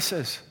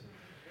services.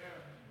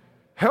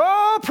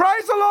 Oh,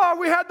 praise the Lord,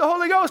 we had the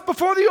Holy Ghost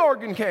before the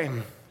organ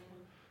came.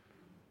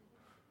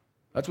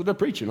 That's what they're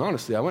preaching,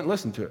 honestly. I went and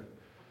listened to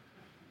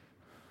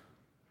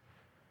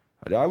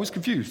it. I was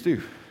confused,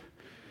 too.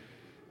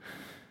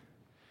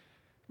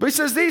 But he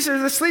says these are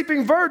the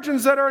sleeping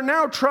virgins that are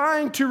now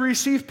trying to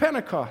receive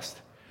Pentecost,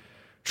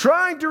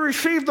 trying to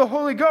receive the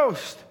Holy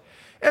Ghost.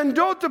 And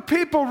don't the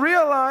people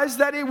realize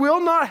that it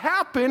will not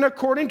happen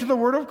according to the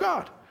Word of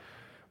God?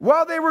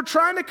 While they were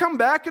trying to come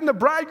back, and the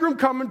bridegroom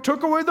come and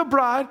took away the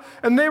bride,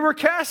 and they were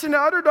cast into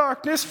utter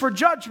darkness for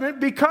judgment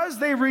because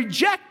they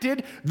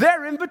rejected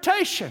their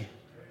invitation.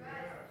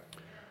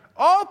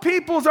 All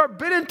peoples are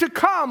bidden to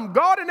come.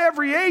 God in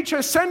every age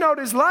has sent out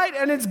his light,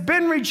 and it's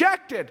been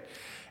rejected.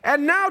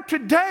 And now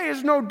today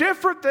is no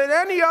different than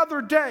any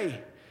other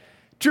day.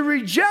 To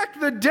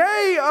reject the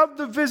day of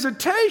the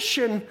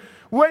visitation,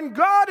 when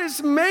God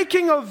is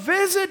making a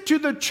visit to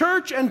the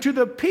church and to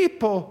the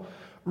people,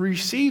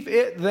 receive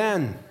it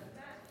then.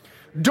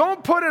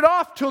 Don't put it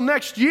off till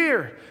next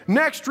year,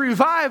 next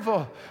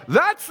revival.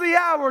 That's the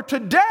hour.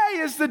 Today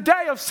is the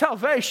day of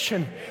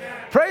salvation.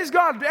 Amen. Praise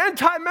God.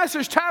 End-time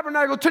message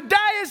tabernacle. Today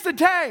is the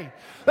day.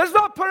 Let's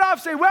not put it off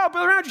and say, well,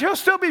 Brother Andrew, he'll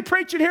still be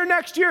preaching here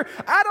next year.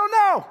 I don't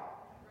know.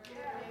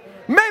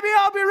 Maybe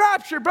I'll be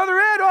raptured. Brother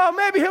Ed, oh,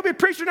 maybe he'll be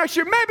preaching next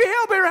year. Maybe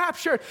he'll be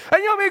raptured.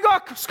 And you'll be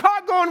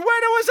caught going, where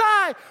was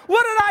I?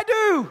 What did I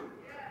do?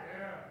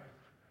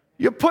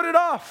 You put it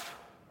off.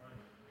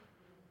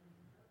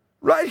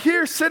 Right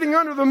here, sitting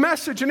under the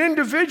message, an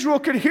individual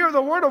could hear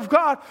the word of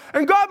God,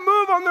 and God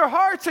move on their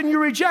hearts, and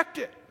you reject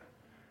it.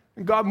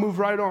 And God move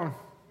right on.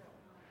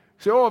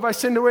 Say, oh, have I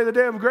sinned away the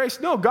day of grace?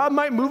 No, God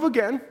might move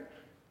again.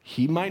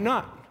 He might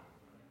not.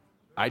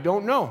 I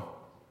don't know.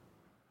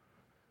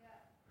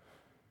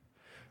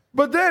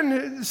 But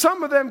then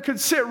some of them could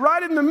sit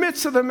right in the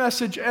midst of the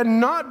message and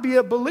not be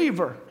a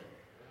believer,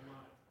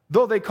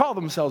 though they call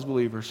themselves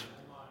believers.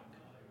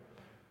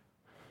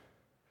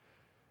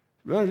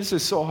 Well, this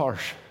is so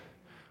harsh.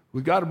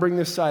 We've got to bring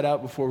this side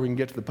out before we can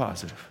get to the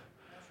positive.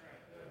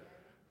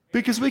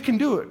 Because we can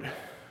do it.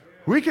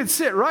 We could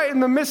sit right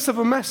in the midst of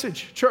a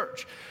message,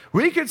 church.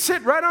 We could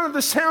sit right under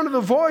the sound of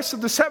the voice of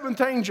the seventh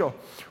angel.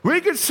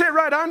 We could sit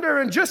right under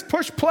and just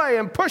push play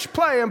and push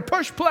play and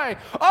push play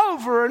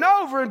over and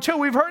over until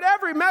we've heard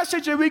every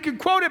message and we can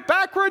quote it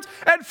backwards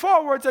and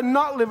forwards and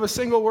not live a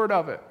single word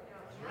of it.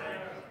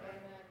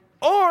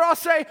 Or I'll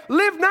say,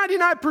 live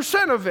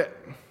 99% of it.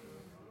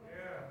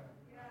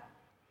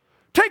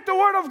 Take the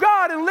word of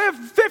God and live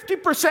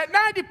 50%,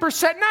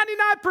 90%,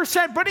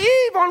 99%, but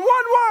Eve on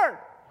one word.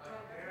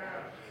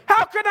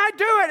 How can I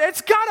do it?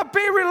 It's got to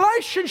be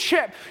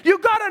relationship. You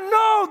got to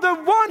know the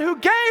one who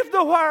gave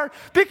the word,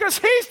 because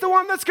he's the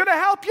one that's going to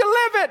help you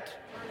live it.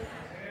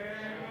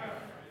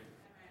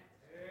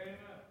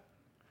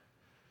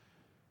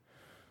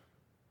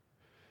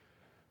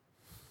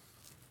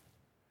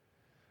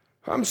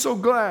 I'm so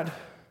glad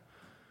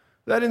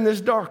that in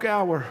this dark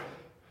hour,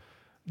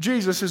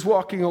 Jesus is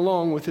walking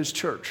along with his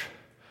church,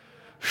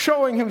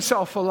 showing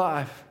himself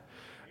alive.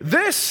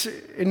 This,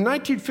 in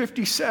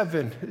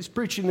 1957, he's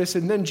preaching this,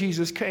 and then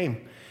Jesus came.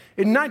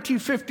 In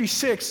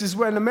 1956 is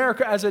when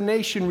America as a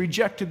nation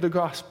rejected the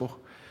gospel.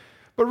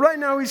 But right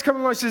now he's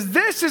coming along and says,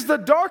 this is the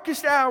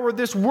darkest hour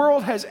this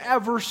world has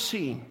ever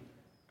seen.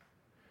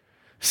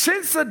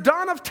 Since the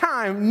dawn of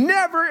time,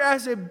 never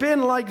has it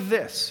been like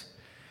this.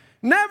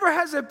 Never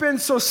has it been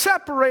so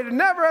separated.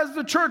 Never has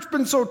the church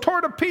been so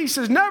torn to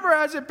pieces. Never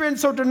has it been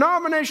so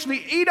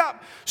denominationally eat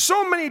up.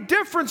 So many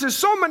differences,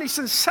 so many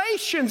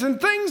sensations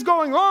and things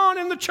going on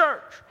in the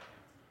church.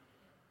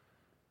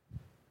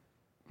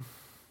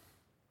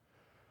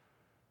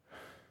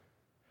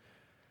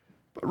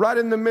 But right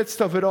in the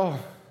midst of it all,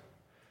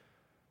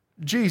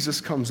 Jesus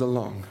comes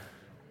along.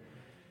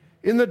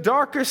 In the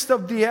darkest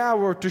of the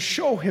hour, to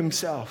show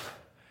himself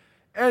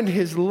and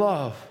his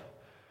love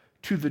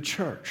to the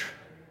church.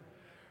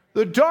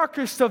 The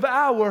darkest of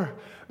hour,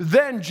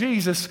 then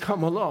Jesus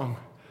come along.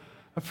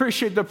 I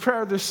appreciate the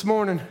prayer this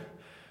morning.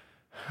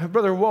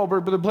 Brother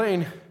Wahlberg, Brother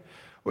Blaine,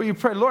 will you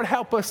pray, Lord,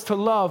 help us to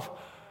love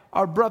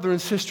our brother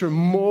and sister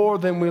more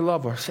than we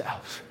love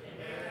ourselves.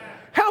 Amen.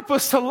 Help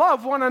us to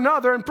love one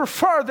another and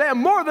prefer them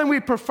more than we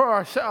prefer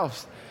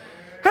ourselves.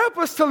 Help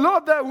us to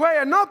love that way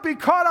and not be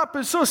caught up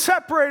and so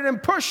separated and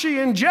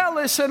pushy and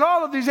jealous and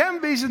all of these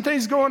envies and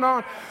things going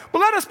on. But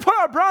let us put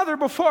our brother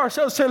before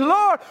ourselves and say,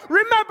 Lord,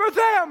 remember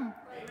them.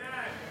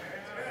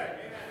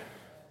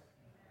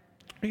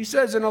 He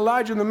says in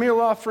Elijah and the Meal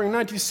Offering,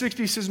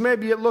 1960, he says,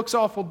 maybe it looks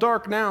awful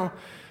dark now,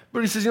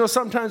 But he says,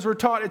 sometimes we're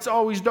taught it's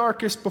always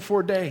darkest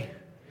before day.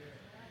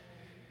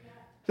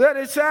 That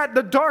it's at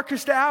the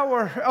darkest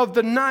hour of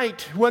the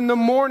night when the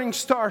morning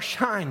star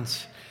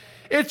shines.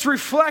 It's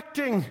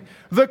reflecting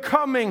the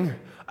coming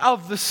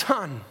of the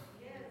sun.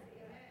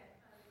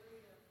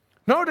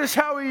 Notice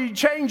how he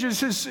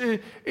changes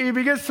he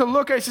begins to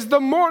look at, he says,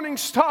 the morning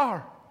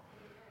star.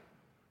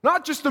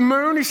 Not just the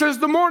moon, he says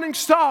the morning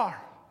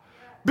star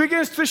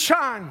begins to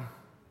shine.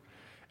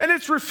 And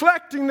it's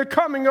reflecting the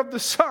coming of the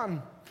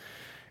sun.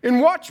 In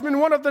Watchmen,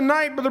 One of the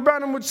Night, Brother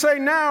Branham would say,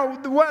 now,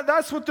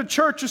 that's what the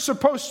church is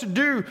supposed to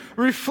do.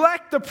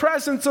 Reflect the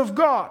presence of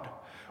God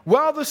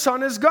while the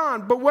sun is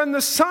gone. But when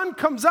the sun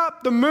comes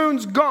up, the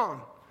moon's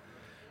gone.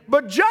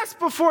 But just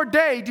before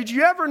day, did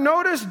you ever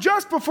notice?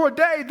 Just before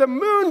day, the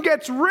moon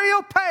gets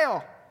real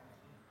pale.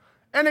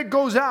 And it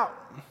goes out.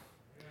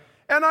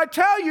 And I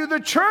tell you, the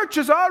church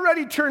has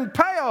already turned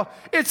pale.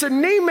 It's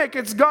anemic.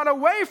 It's gone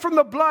away from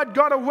the blood,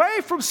 gone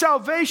away from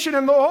salvation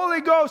and the Holy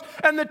Ghost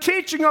and the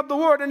teaching of the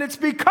Word. And it's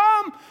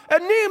become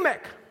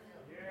anemic.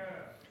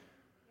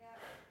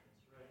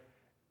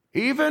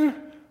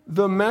 Even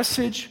the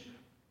message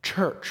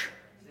church.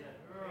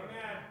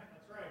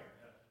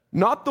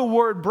 Not the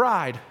word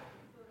bride.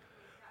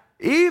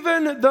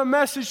 Even the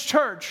message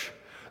church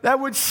that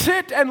would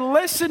sit and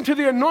listen to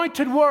the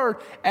anointed word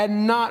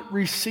and not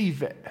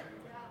receive it.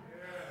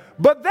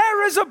 But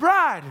there is a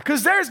bride,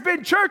 because there's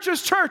been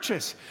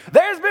churches.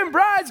 There's been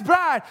bride's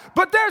bride,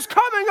 but there's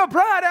coming a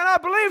bride, and I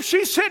believe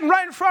she's sitting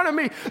right in front of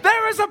me.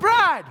 There is a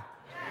bride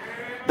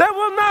that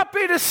will not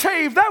be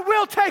deceived, that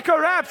will take a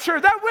rapture,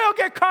 that will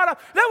get caught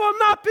up, that will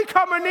not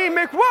become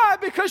anemic. Why?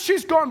 Because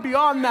she's gone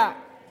beyond that.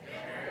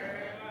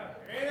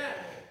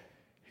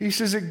 He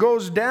says it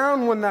goes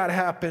down when that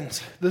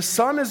happens. The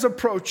sun is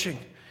approaching.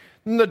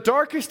 And the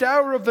darkest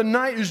hour of the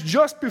night is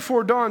just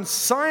before dawn.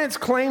 Science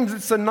claims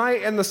it's the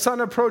night and the sun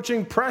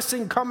approaching,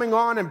 pressing, coming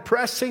on and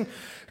pressing,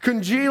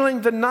 congealing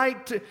the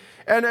night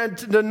and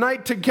the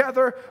night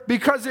together,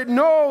 because it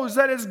knows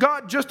that it's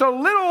got just a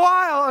little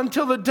while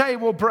until the day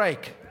will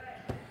break.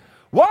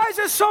 Why is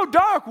it so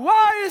dark?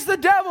 Why is the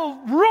devil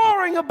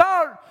roaring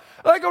about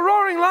like a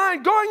roaring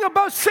lion, going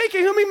about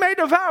seeking whom he may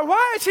devour?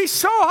 Why is he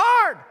so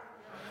hard?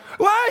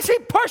 Why is he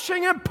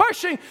pushing and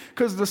pushing?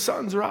 Because the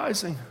sun's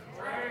rising.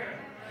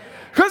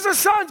 Because the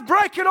sun's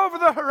breaking over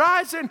the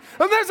horizon,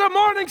 and there's a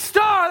morning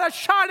star that's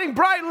shining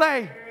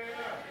brightly.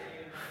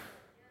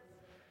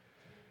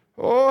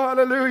 Oh,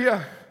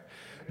 hallelujah.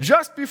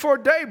 Just before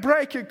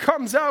daybreak, it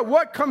comes out.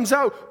 What comes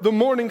out? The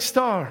morning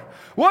star.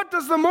 What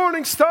does the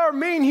morning star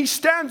mean? He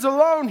stands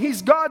alone.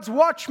 He's God's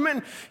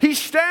watchman. He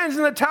stands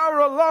in the tower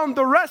alone.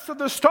 The rest of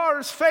the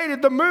stars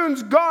faded. The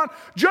moon's gone.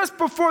 Just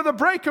before the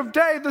break of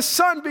day, the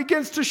sun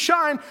begins to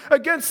shine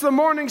against the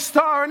morning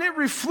star, and it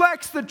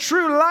reflects the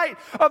true light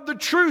of the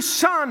true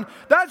sun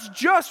that's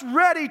just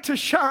ready to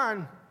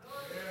shine.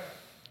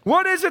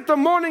 What is it, the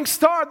morning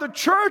star? The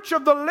church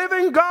of the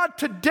living God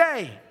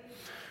today,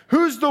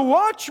 who's the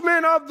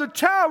watchman of the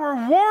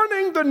tower,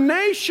 warning the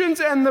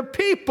nations and the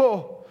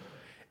people.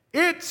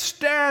 It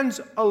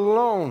stands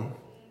alone.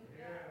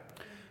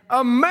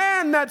 A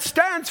man that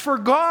stands for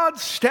God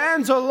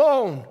stands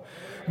alone.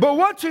 But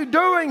what's he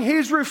doing?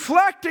 He's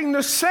reflecting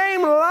the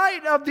same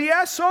light of the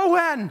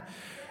SON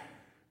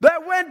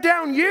that went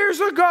down years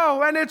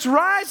ago, and it's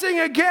rising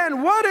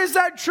again. What is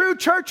that true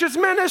church's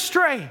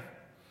ministry?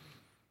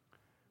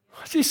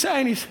 What's he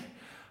saying?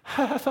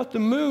 I thought the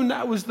moon,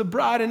 that was the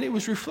bride, and it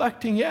was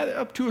reflecting,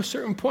 up to a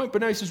certain point.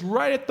 But now he says,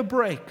 right at the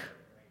break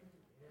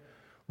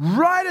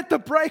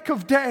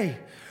of day,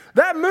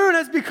 that moon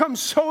has become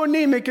so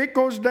anemic, it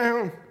goes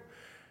down.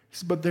 He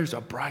says, but there's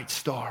a bright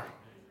star.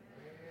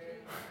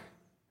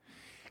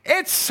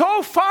 It's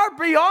so far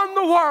beyond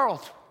the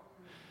world.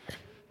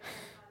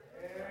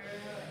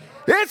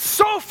 It's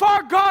so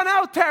far gone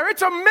out there.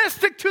 It's a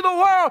mystic to the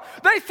world.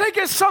 They think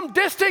it's some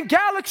distant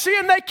galaxy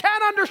and they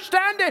can't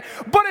understand it,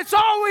 but it's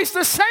always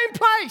the same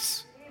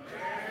place.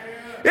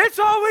 It's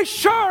always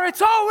sure.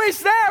 It's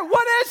always there.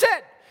 What is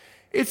it?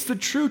 It's the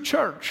true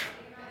church.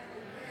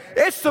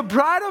 It's the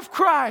bride of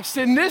Christ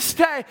in this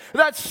day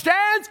that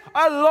stands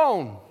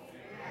alone.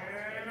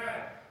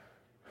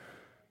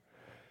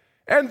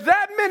 And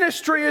that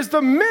ministry is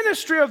the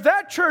ministry of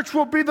that church,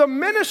 will be the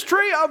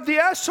ministry of the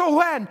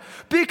SON,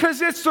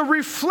 because it's the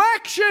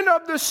reflection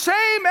of the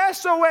same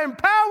SON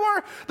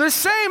power, the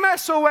same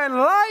SON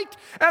light,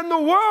 and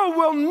the world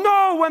will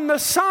know when the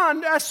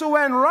sun,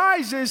 SON,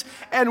 rises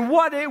and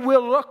what it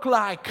will look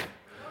like.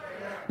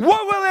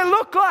 What will it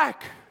look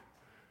like?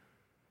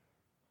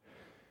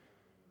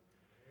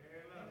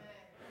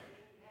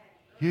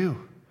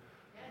 You.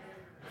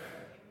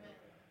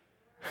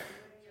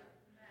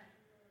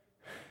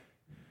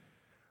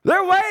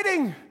 They're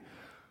waiting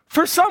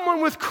for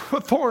someone with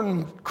a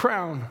thorn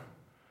crown.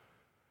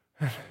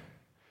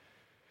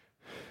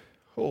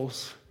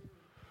 Holes.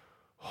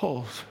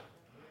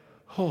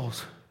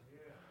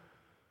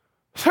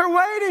 They're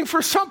waiting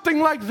for something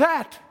like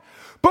that.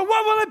 But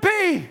what will it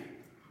be?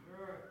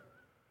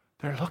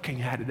 They're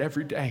looking at it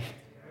every day.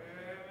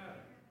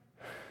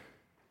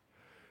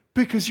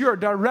 Because you're a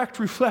direct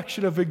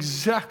reflection of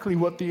exactly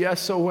what the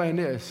SON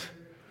is.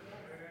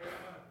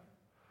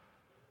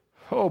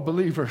 Oh,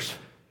 believers,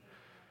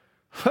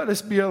 let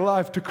us be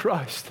alive to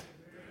Christ.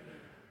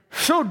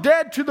 So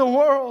dead to the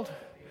world,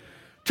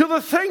 till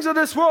the things of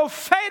this world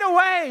fade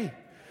away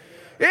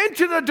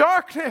into the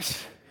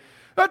darkness,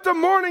 that the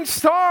morning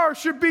star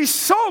should be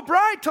so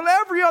bright till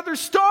every other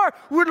star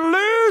would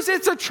lose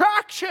its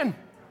attraction.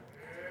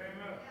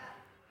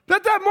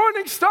 That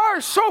morning star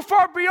is so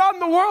far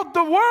beyond the world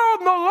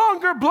no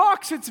longer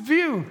blocks its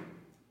view.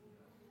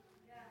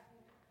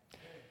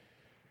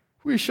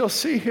 We shall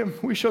see him,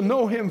 we shall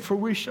know him, for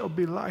we shall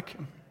be like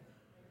him.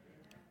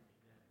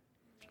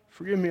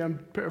 Forgive me, I'm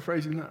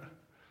paraphrasing that.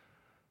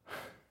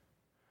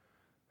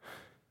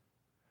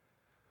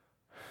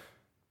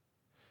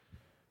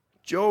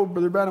 Job,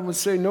 Brother Branham would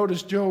say,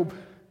 notice Job,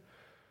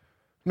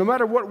 no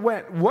matter what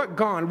went, what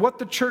gone, what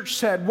the church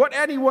said, what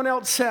anyone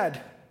else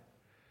said,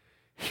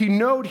 he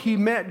knowed he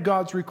met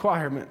God's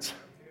requirements.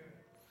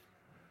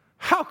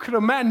 How could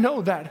a man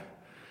know that?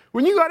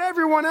 When you got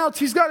everyone else,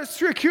 he's got his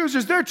three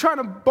accusers, they're trying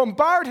to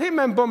bombard him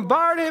and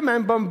bombard him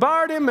and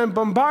bombard him and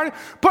bombard him,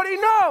 but he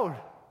knew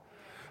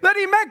that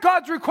he met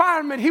God's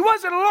requirement. He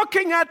wasn't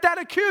looking at that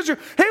accuser.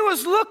 He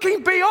was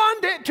looking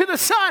beyond it to the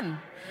sun.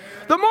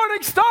 The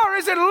morning star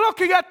isn't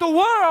looking at the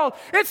world.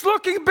 It's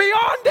looking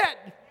beyond it.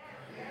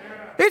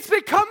 It's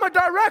become a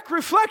direct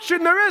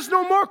reflection. There is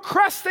no more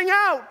cresting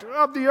out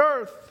of the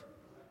earth.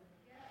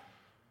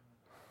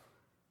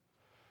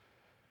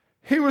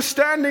 He was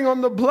standing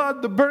on the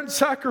blood, the burnt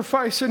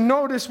sacrifice, and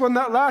notice when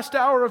that last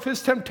hour of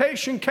his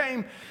temptation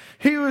came,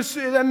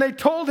 and they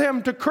told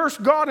him to curse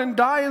God and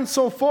die and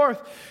so forth.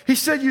 He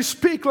said, you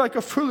speak like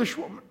a foolish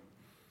woman.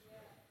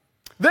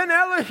 Then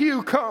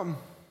Elihu come.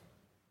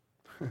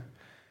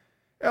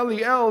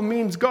 Eliel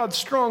means God's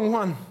strong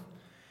one.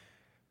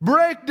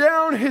 Break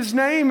down his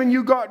name and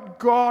you got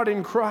God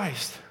in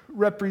Christ,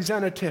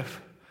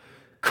 representative.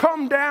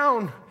 Come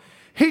down.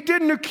 He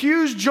didn't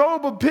accuse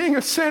Job of being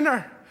a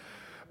sinner.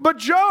 But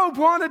Job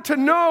wanted to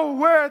know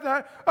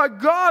where a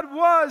God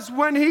was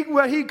when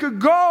he could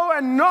go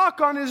and knock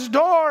on his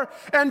door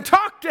and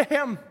talk to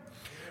him.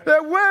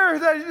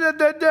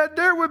 That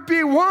there would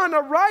be one,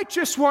 a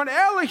righteous one.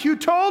 Elihu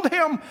told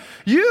him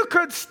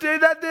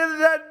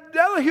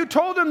Elihu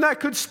told him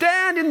that could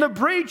stand in the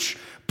breach,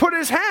 put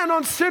his hand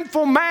on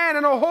sinful man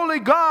and a holy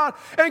God,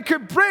 and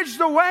could bridge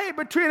the way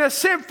between a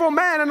sinful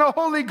man and a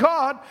holy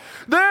God.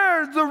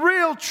 There, the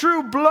real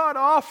true blood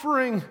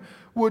offering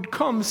would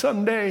come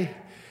someday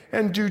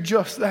and do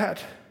just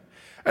that.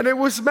 And it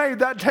was made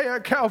that day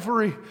at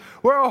Calvary,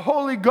 where a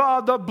holy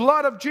God, the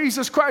blood of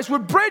Jesus Christ,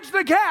 would bridge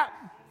the gap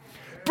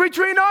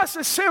between us,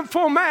 a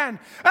sinful man,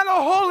 and a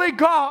holy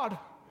God.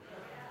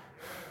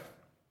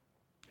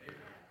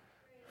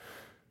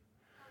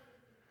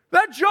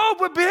 That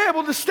Job would be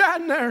able to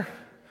stand there,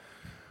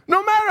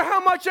 no matter how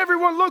much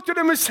everyone looked at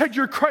him and said,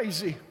 you're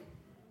crazy.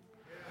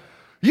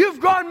 You've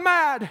gone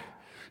mad.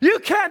 You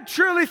can't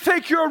truly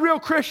think you're a real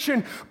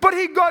Christian. But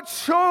he got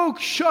so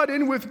shut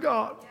in with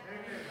God,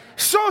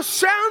 so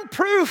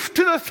soundproof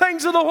to the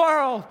things of the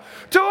world,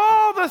 to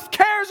all the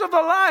cares of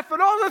the life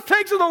and all the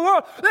things of the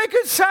world. They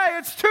could say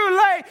it's too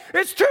late,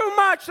 it's too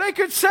much. They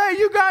could say,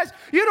 you guys,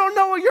 you don't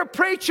know what you're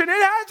preaching. It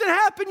hasn't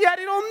happened yet.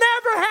 It'll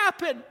never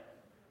happen.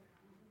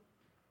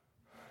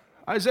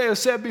 Isaiah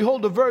said,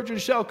 behold, the virgin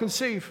shall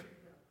conceive.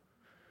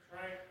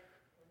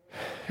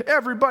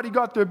 Everybody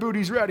got their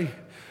booties ready.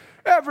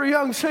 Every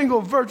young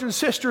single virgin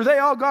sister, they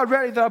all got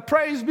ready. The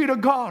praise be to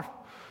God.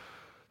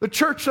 The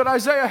church that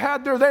Isaiah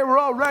had there, they were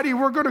all ready.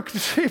 We're going to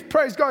conceive,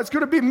 praise God. It's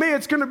going to be me,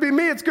 it's going to be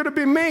me, it's going to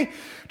be me,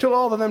 till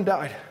all of them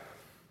died.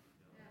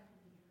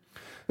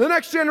 The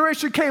next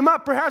generation came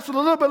up, perhaps with a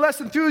little bit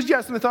less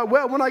enthusiasm. They thought,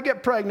 well, when I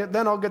get pregnant,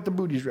 then I'll get the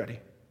booties ready.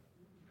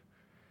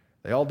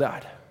 They all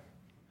died.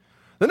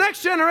 The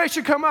next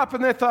generation come up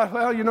and they thought,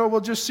 well, we'll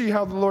just see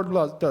how the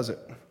Lord does it.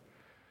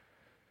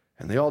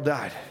 And they all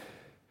died.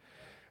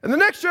 And the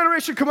next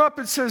generation come up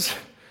and says,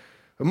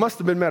 it must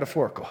have been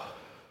metaphorical.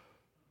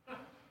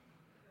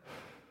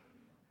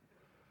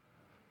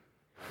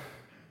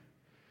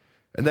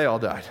 And they all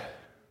died.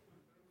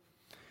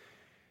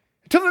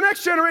 Until the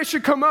next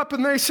generation come up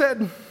and they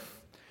said,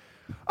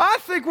 I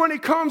think when he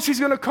comes, he's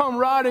going to come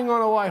riding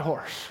on a white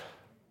horse.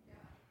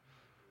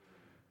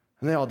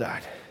 And they all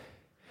died.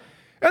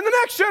 And the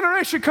next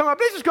generation come up.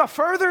 They just got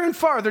further and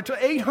farther till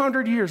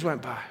 800 years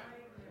went by.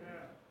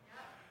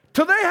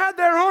 Till they had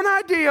their own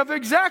idea of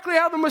exactly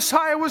how the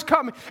Messiah was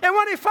coming. And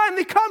when he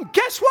finally come,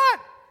 guess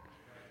what?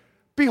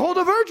 Behold,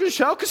 a virgin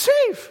shall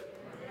conceive.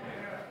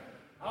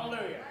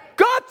 Hallelujah.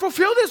 God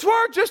fulfilled his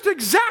word just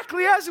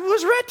exactly as it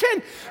was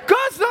written.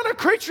 God's not a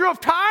creature of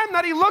time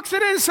that he looks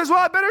at it and says, well,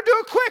 I better do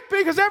it quick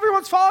because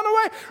everyone's fallen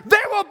away. There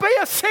will be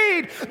a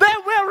seed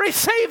that will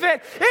receive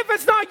it. If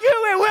it's not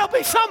you, it will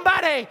be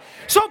somebody.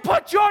 So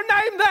put your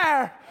name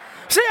there.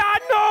 See, I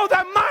know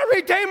that my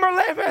Redeemer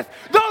liveth.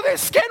 Though the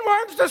skin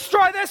worms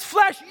destroy this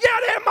flesh,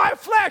 yet in my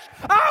flesh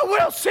I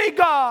will see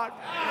God.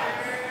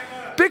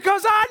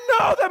 Because I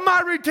know that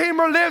my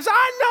Redeemer lives.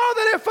 I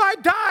know that if I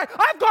die,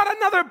 I've got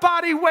another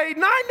body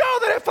waiting. I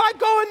know that if I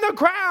go in the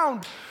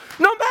ground,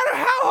 no matter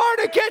how hard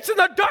it gets in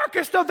the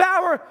darkest of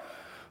hour,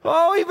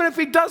 oh, even if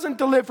he doesn't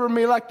deliver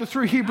me like the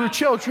 3 Hebrew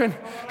children,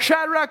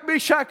 Shadrach,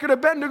 Meshach, and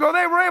Abednego,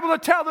 they were able to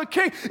tell the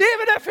king,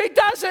 even if he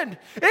doesn't, even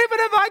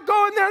if I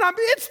go in there and I'm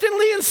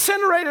instantly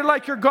incinerated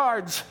like your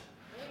guards,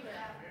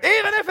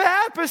 even if it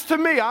happens to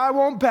me, I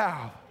won't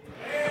bow.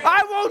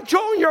 I won't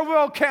join your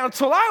world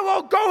council. I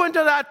won't go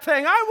into that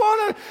thing. I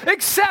won't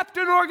accept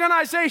an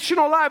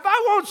organizational life.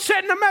 I won't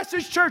sit in a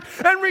message church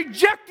and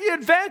reject the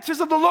advances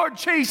of the Lord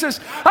Jesus.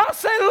 I'll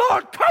say,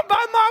 Lord, come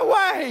by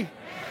my way.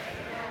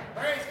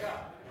 Praise God.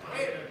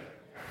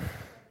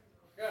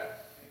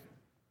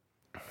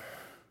 Good.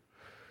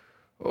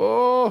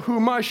 Oh,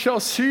 whom I shall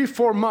see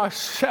for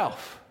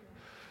myself.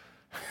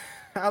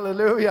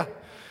 Hallelujah.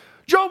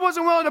 Job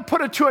wasn't willing to put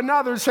it to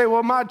another and say,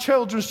 well, my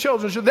children's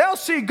children, they'll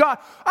see God.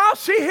 I'll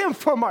see him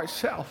for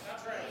myself.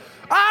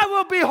 I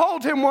will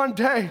behold him one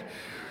day.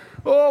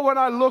 Oh, when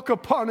I look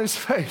upon his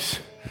face,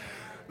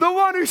 the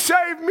one who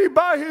saved me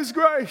by his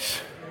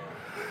grace,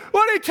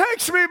 when he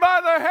takes me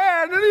by the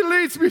hand and he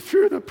leads me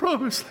through the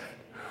promised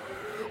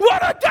land.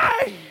 What a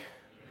day!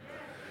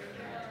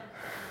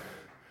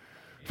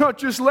 Not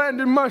just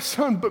landing my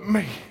son, but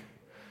me.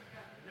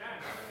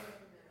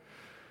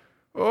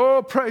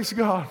 Oh, praise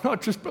God.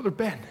 Not just Brother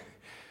Ben,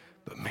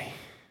 but me.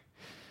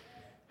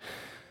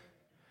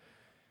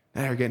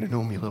 Now you're getting to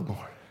know me a little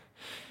more.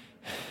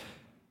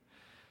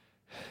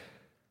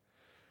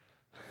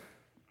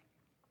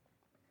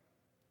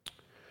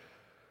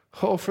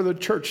 Oh, for the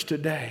church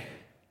today.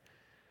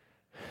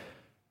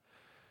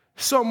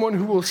 Someone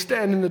who will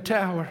stand in the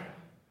tower.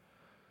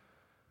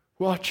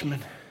 Watchman,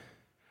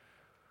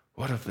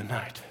 what of the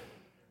night?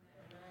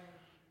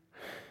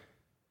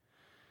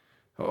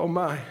 Oh,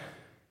 my.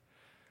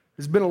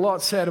 There's been a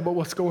lot said about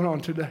what's going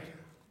on today.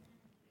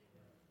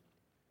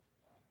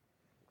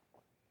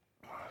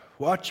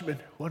 Watchmen,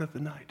 what of the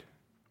night?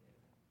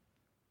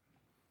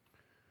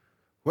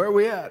 Where are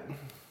we at?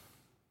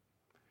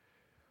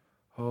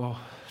 Oh,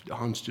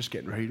 dawn's just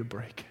getting ready to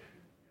break.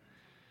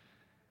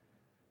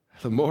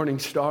 The morning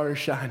star is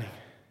shining.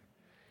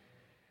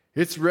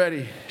 It's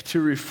ready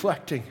to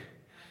reflecting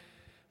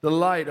the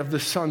light of the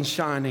sun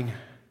shining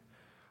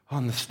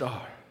on the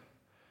star.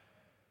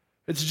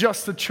 It's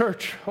just the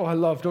church.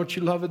 Oh, don't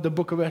you love it, the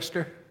book of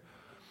Esther?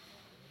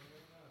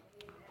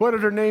 What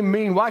did her name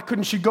mean? Why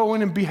couldn't she go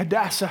in and be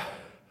Hadassah?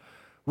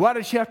 Why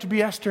did she have to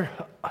be Esther?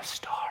 A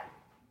star.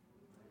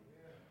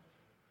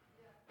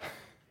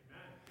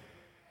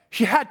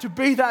 She had to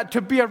be that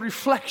to be a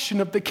reflection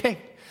of the king.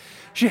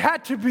 She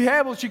had to be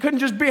able, she couldn't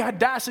just be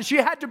Hadassah. She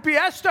had to be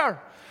Esther.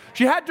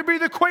 She had to be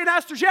the Queen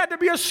Esther. She had to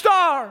be a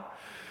star.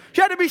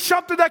 She had to be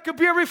something that could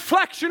be a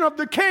reflection of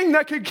the king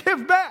that could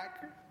give back.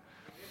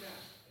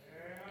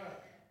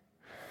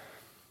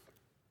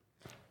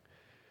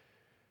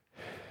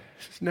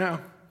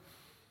 Now,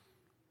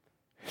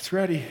 it's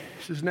ready.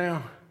 This is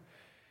now.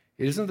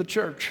 It isn't the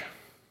church.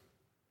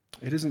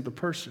 It isn't the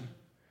person.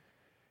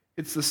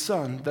 It's the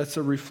sun that's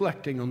a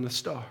reflecting on the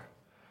star.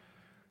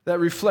 That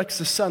reflects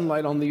the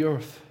sunlight on the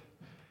earth.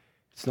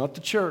 It's not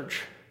the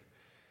church.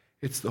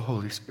 It's the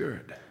Holy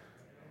Spirit.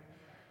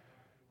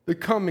 The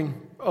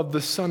coming of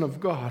the Son of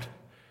God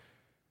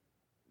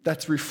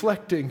that's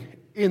reflecting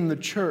in the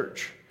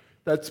church,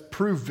 that's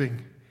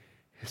proving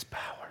his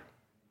power.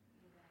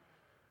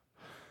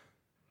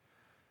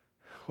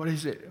 What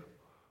is it?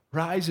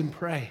 Rise and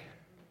pray,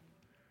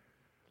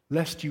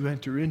 lest you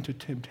enter into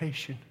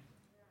temptation.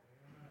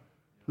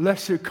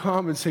 Lest you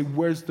come and say,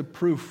 where's the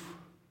proof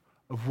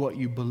of what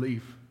you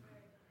believe?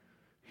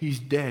 He's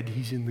dead.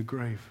 He's in the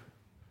grave.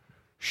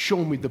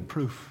 Show me the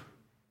proof.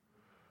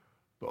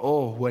 But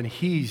oh, when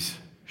he's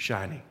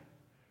shining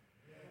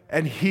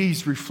and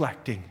he's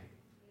reflecting,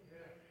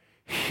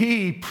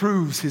 he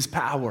proves his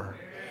power.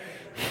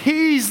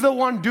 He's the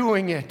one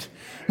doing it.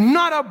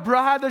 Not a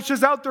bride that's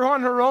just out there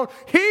on her own.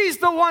 He's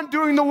the one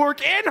doing the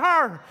work in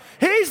her.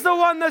 He's the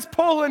one that's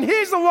pulling.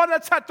 He's the one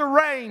that's at the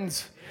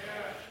reins.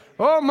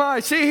 Oh my,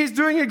 see, he's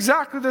doing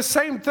exactly the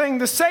same thing.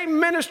 The same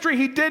ministry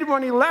he did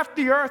when he left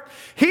the earth.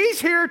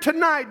 He's here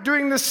tonight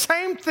doing the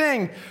same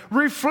thing.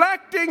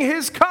 Reflecting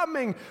his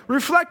coming.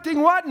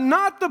 Reflecting what?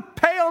 Not the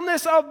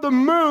paleness of the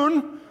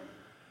moon,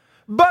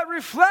 but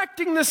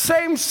reflecting the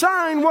same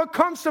sign, what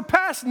comes to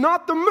pass,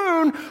 not the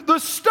moon, the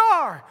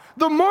star.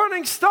 The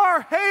morning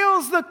star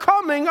hails the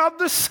coming of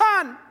the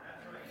sun.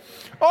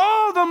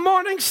 Oh, the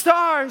morning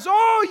stars,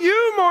 oh,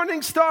 you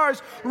morning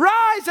stars,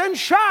 rise and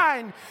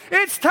shine.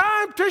 It's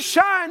time to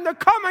shine. The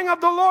coming of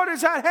the Lord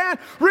is at hand,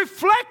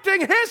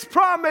 reflecting his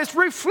promise,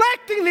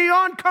 reflecting the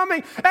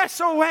oncoming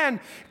SON,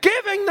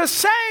 giving the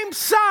same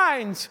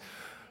signs.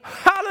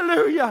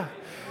 Hallelujah.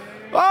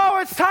 Oh,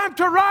 it's time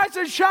to rise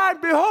and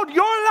shine. Behold,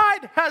 your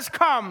light has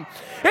come.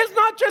 It's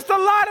not just the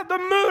light of the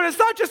moon. It's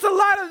not just the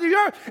light of the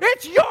earth.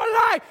 It's your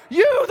light.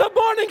 You, the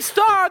morning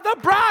star, the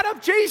bride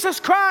of Jesus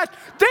Christ.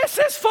 This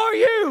is for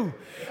you.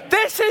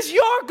 This is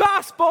your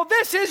gospel.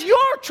 This is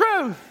your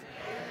truth.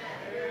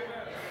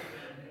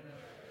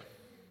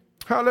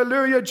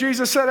 Hallelujah.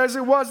 Jesus said, as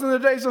it was in the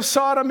days of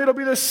Sodom, it'll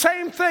be the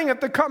same thing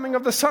at the coming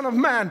of the Son of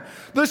Man.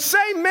 The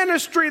same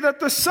ministry that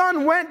the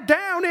sun went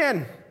down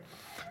in,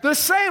 the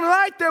same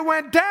light that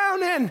went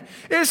down in,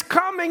 is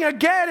coming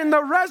again in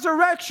the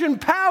resurrection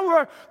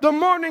power. The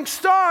morning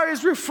star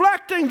is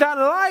reflecting that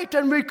light,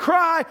 and we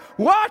cry,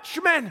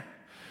 watchmen,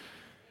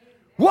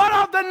 what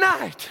of the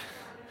night?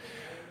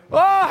 Oh,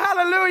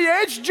 hallelujah.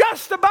 It's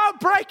just about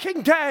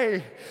breaking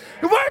day.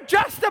 We're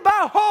just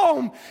about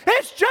home.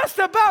 It's just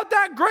about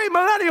that great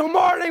millennial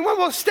morning when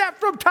we'll step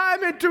from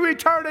time into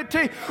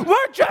eternity.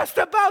 We're just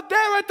about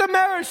there at the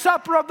marriage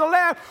supper of the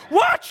Lamb.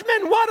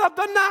 Watchmen, what of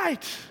the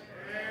night?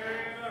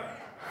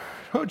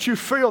 Don't you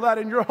feel that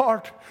in your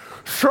heart?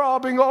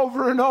 Throbbing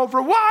over and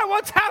over. Why?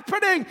 What's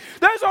happening?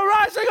 There's a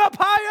rising up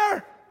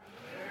higher.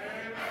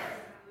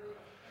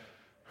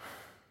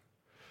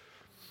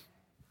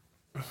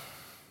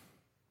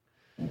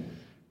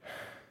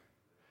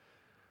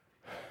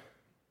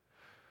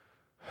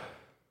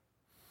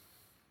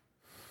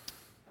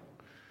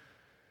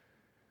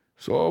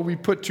 So we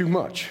put too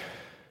much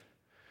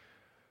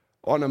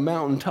on a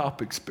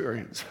mountaintop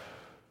experience.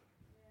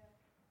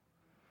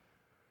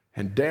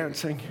 And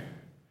dancing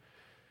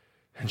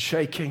and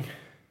shaking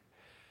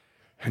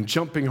and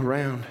jumping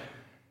around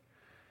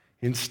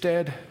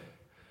instead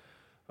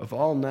of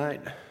all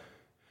night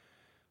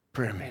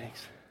prayer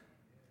meetings.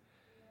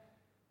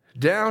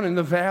 Down in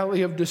the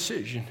valley of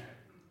decision,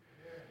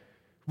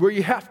 where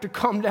you have to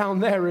come down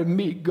there and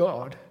meet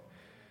God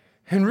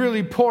and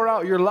really pour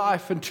out your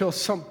life until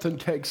something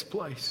takes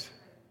place.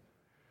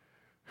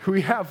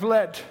 We have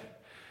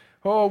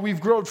we've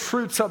grown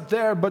fruits up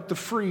there, but the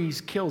freeze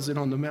kills it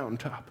on the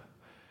mountaintop.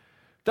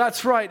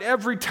 That's right,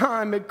 every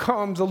time it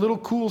comes a little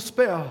cool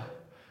spell,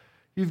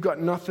 you've got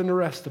nothing to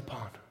rest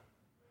upon.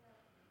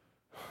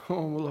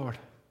 Oh, Lord.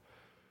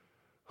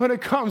 When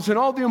it comes and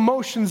all the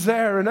emotions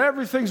there and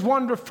everything's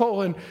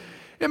wonderful, and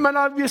it might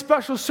not be a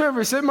special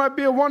service, it might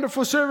be a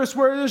wonderful service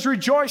where there's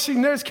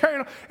rejoicing, there's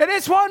carrying on, and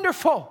it's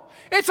wonderful.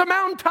 It's a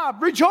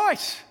mountaintop,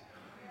 rejoice.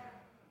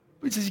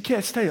 But he says you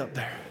can't stay up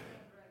there.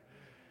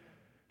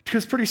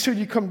 Because pretty soon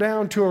you come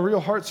down to a real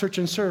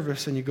heart-searching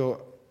service and you go,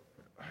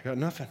 I got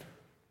nothing.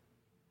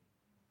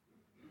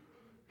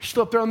 You're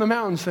still up there on the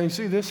mountain saying,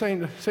 see, this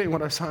ain't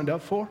what I signed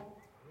up for.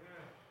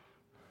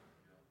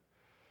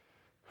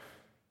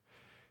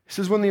 He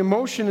says when the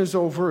emotion is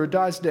over, it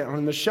dies down,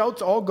 and the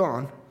shout's all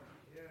gone,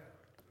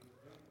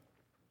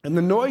 and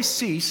the noise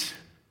cease,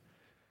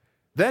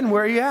 then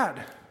where are you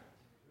at?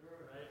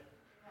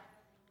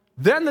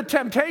 Then the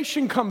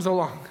temptation comes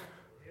along,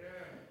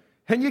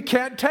 and you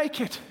can't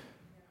take it.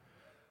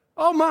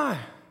 Oh my,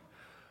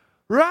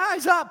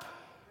 rise up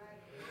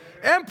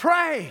and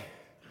pray,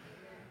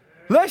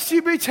 lest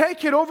you be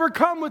taken,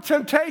 overcome with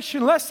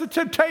temptation, lest the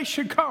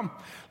temptation come,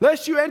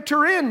 lest you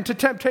enter into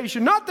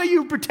temptation. Not that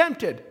you be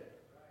tempted.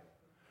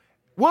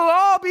 We'll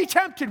all be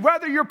tempted,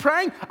 whether you're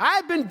praying.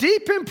 I've been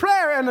deep in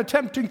prayer and a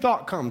tempting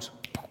thought comes.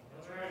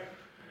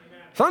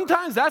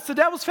 Sometimes that's the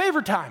devil's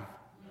favorite time.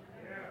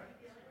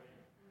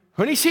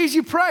 When he sees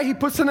you pray, he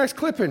puts the next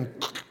clip in.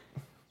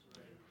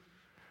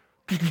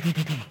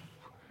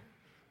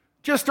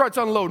 Just starts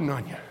unloading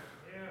on you.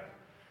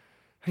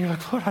 And you're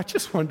like, Lord, I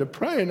just wanted to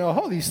pray, and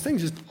all these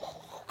things just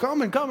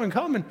coming.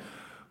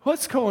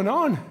 What's going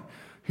on?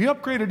 He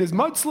upgraded his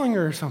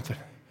mudslinger or something.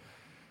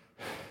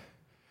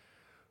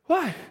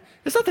 Why?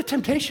 It's not that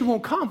temptation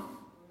won't come,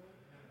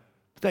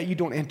 but that you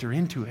don't enter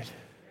into it.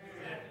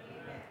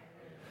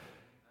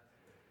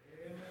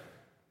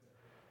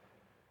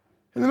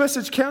 In the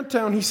Message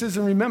Countdown, he says,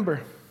 and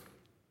remember,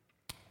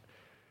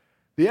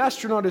 the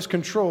astronaut is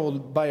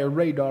controlled by a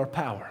radar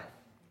power.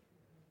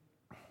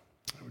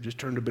 We just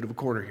turned a bit of a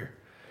corner here.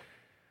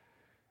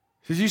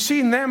 He says, you've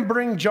seen them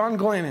bring John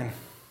Glenn in.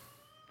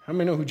 How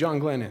many know who John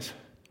Glenn is?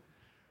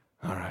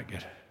 All right,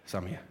 good.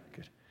 Some of you,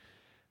 good.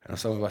 I know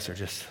some of us are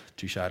just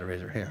too shy to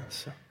raise our hands.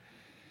 So,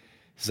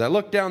 he says, I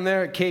look down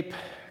there at Cape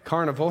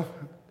Canaveral.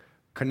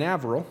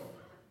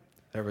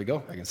 There we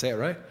go. I can say it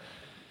right.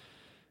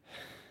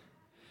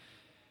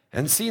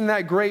 And seen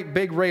that great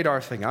big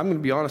radar thing. I'm going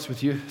to be honest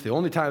with you. The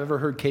only time I've ever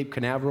heard Cape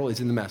Canaveral is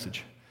in the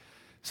Message.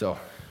 So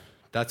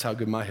that's how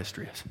good my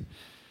history is.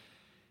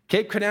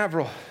 Cape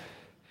Canaveral.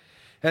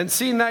 And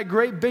seen that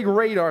great big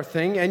radar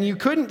thing, and you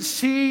couldn't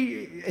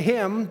see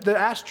him, the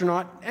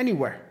astronaut,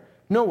 anywhere.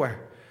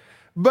 Nowhere.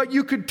 But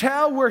you could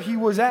tell where he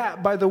was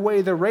at by the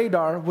way the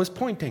radar was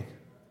pointing.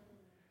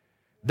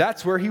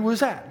 That's where he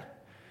was at.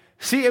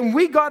 See, and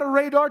we got a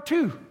radar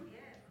too.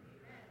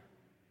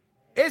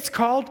 It's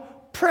called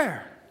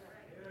prayer.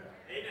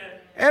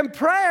 And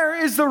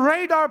prayer is the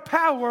radar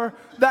power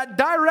that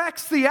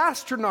directs the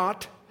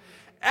astronaut.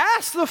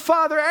 Ask the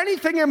Father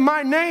anything in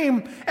my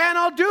name, and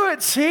I'll do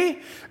it, see?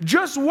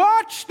 Just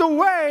watch the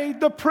way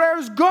the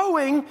prayer's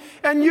going,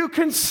 and you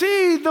can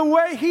see the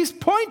way he's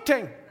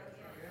pointing.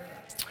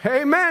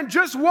 Amen.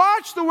 Just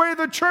watch the way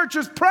the church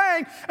is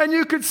praying, and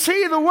you can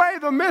see the way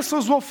the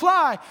missiles will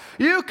fly.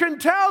 You can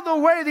tell the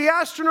way the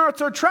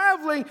astronauts are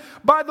traveling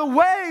by the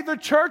way the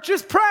church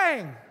is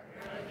praying.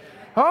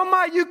 Oh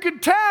my, you can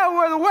tell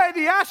by the way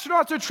the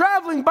astronauts are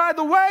traveling, by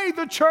the way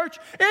the church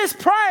is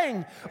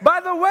praying,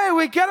 by the way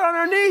we get on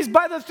our knees,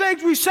 by the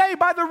things we say,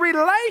 by the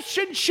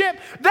relationship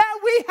that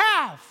we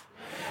have.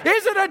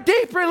 Is it a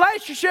deep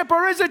relationship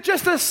or is it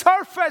just a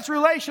surface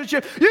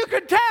relationship? You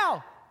can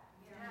tell.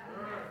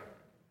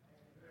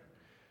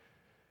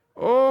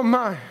 Oh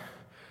my.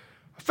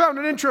 I found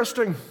it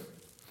interesting.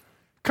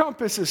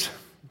 Compasses.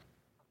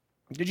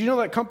 Did you know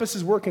that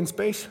compasses work in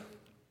space?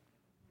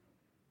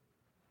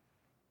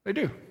 They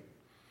do.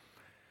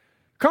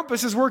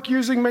 Compasses work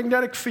using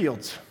magnetic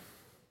fields.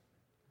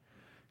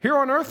 Here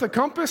on Earth, a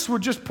compass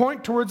would just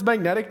point towards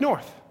magnetic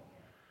north.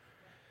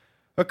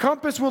 A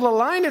compass will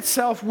align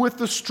itself with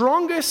the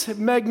strongest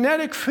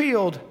magnetic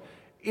field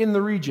in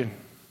the region.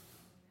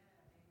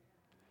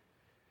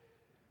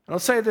 And I'll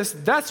say this,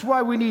 that's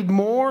why we need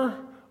more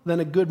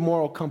than a good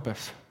moral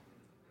compass.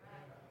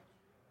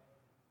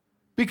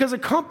 Because a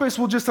compass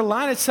will just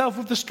align itself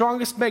with the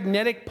strongest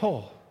magnetic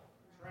pole.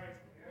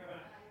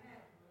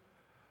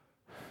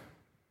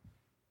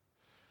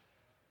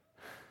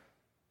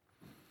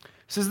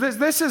 Says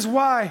this is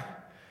why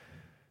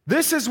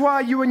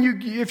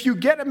if you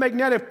get a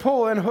magnetic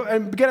pole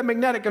and get a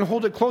magnetic and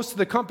hold it close to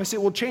the compass,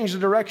 it will change the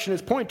direction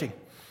it's pointing.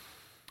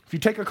 If you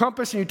take a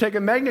compass and you take a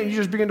magnet and you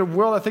just begin to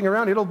whirl that thing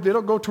around, it'll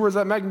go towards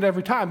that magnet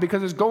every time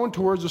because it's going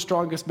towards the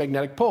strongest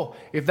magnetic pole.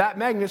 If that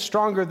magnet's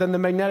stronger than the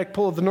magnetic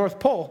pole of the North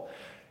Pole,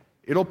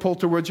 it'll pull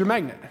towards your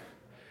magnet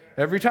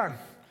every time.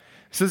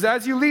 It says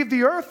as you leave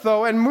the Earth,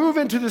 though, and move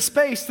into the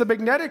space, the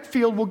magnetic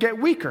field will get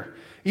weaker.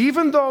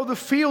 Even though the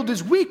field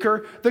is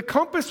weaker, the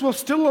compass will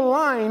still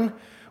align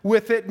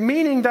with it,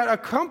 meaning that a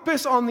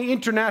compass on the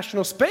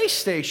International Space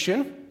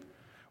Station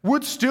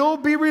would still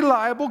be a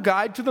reliable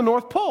guide to the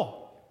North Pole.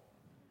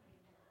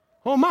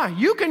 Oh my,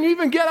 you can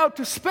even get out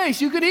to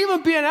space. You can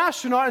even be an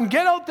astronaut and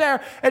get out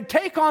there and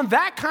take on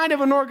that kind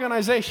of an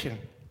organization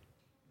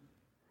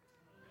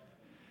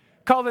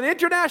called an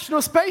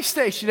International Space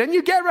Station. And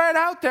you get right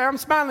out there. I'm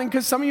smiling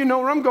because some of you know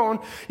where I'm going.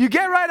 You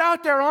get right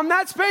out there on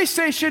that space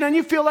station and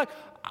you feel like,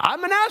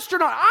 I'm an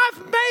astronaut.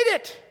 I've made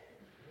it.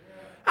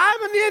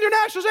 I'm in the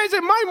International Space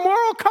Station. My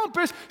moral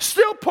compass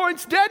still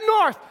points dead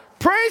north.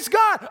 Praise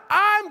God.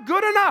 I'm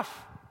good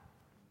enough.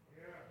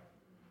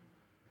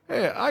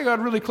 Hey, I got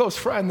a really close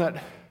friend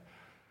that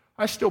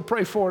I still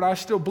pray for and I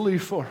still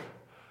believe for.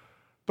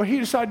 But he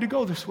decided to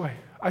go this way.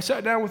 I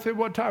sat down with him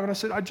one time and I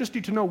said, I just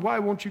need to know, why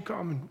won't you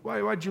come? And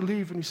why'd you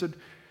leave? And he said,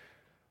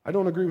 I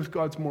don't agree with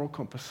God's moral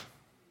compass.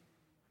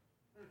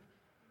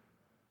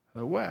 I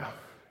said, wow,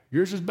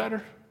 yours is better?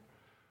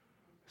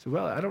 I said,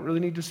 well, I don't really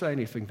need to say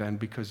anything then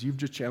because you've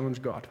just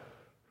challenged God.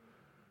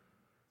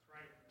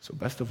 So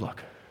best of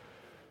luck.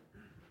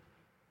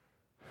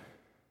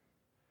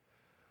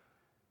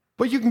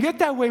 But you can get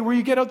that way where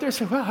you get out there and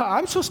say, well,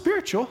 I'm so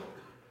spiritual,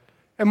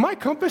 and my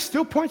compass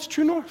still points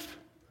true north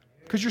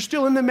because you're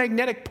still in the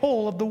magnetic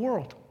pole of the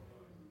world.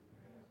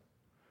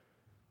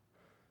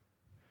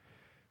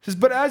 It says,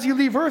 but as you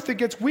leave Earth, it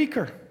gets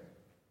weaker.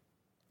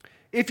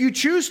 If you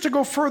choose to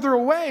go further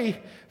away,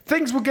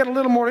 things will get a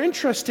little more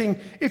interesting.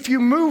 If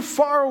you move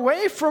far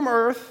away from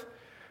Earth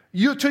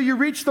till you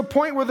reach the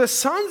point where the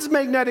sun's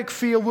magnetic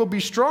field will be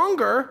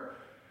stronger,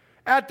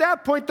 at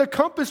that point, the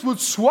compass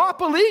would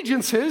swap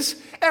allegiances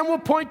and will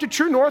point to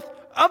true north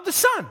of the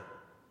sun.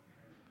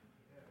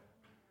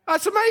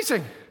 That's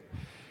amazing.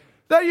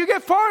 That you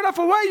get far enough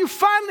away, you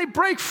finally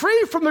break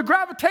free from the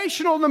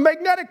gravitational and the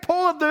magnetic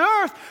pole of the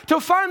earth till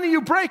finally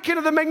you break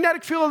into the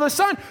magnetic field of the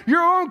sun.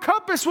 Your own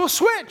compass will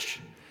switch.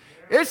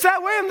 It's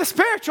that way in the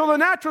spiritual, the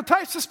natural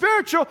types of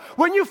spiritual.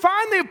 When you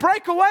finally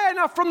break away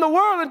enough from the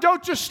world and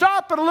don't just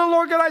stop at a little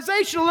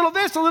organization, a little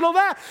this, a little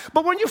that.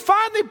 But when you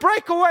finally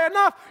break away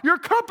enough, your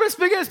compass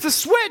begins to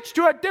switch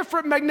to a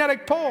different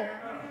magnetic pole.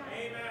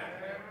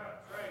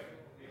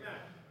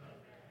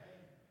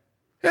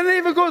 And it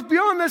even goes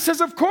beyond this. Says,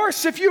 of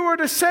course, if you were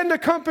to send a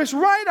compass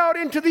right out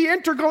into the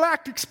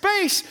intergalactic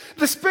space,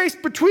 the space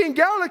between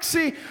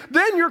galaxies,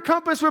 then your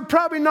compass would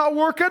probably not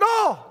work at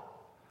all.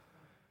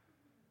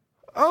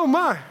 Oh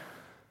my.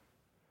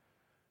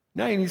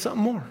 Now you need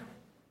something more.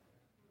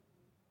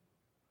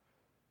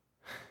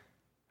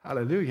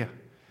 Hallelujah.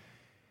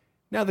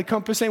 Now the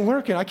compass ain't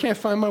working. I can't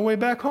find my way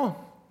back home.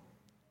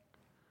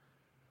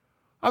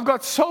 I've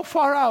got so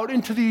far out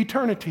into the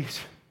eternities.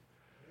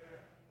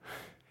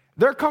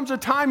 There comes a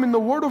time in the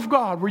Word of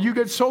God where you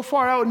get so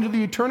far out into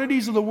the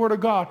eternities of the Word of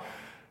God,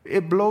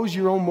 it blows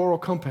your own moral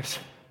compass.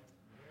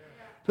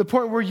 The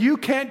point where you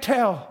can't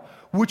tell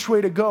which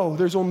way to go.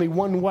 There's only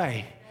one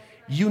way.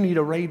 You need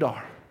a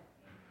radar.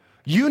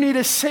 You need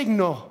a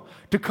signal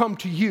to come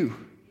to you.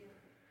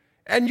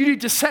 And you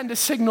need to send a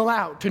signal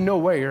out to know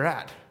where you're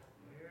at.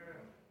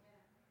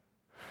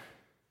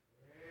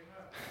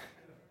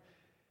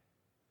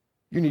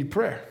 You need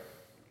prayer.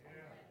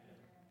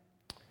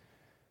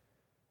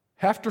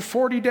 After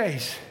 40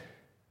 days,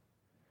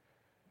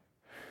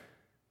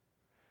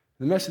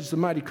 the Message of the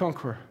Mighty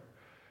Conqueror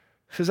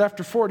says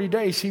after 40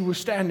 days he was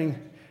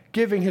standing,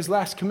 giving his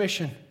last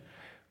commission.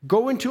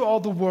 Go into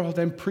all the world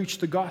and preach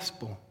the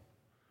gospel.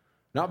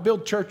 Not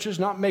build churches,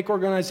 not make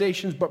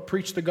organizations, but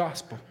preach the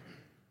gospel.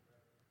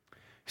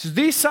 He says,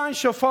 these signs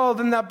shall follow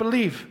them that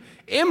believe.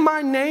 In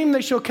my name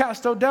they shall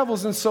cast out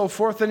devils, and so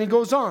forth. And he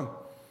goes on.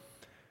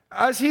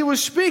 As he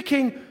was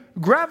speaking,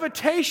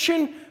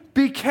 gravitation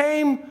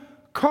became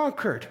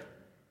conquered.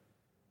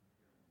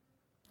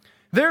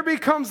 There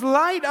becomes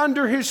light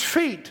under his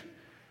feet.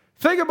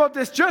 Think about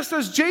this. Just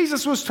as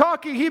Jesus was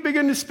talking, he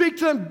began to speak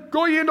to them,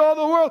 going into all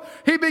the world.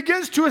 He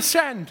begins to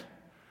ascend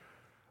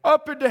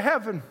up into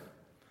heaven.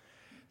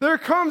 There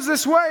comes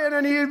this way, and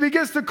then he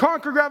begins to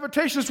conquer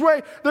gravitation this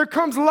way. There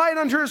comes light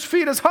under his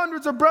feet as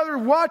hundreds of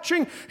brethren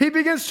watching. He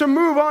begins to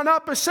move on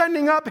up,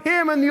 ascending up.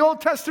 Him and the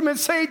Old Testament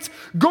saints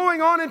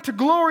going on into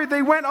glory.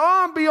 They went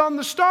on beyond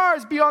the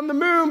stars, beyond the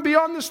moon,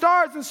 beyond the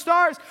stars and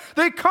stars.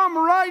 They come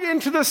right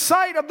into the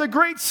sight of the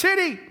great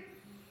city.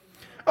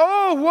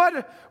 Oh,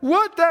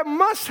 what that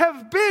must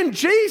have been.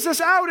 Jesus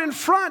out in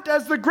front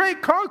as the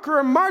great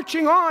conqueror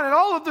marching on. And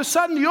all of a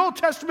sudden the Old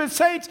Testament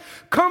saints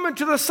come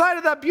into the sight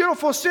of that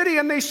beautiful city,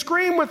 and they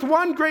scream with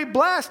one great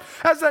blast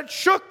as that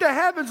shook the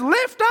heavens,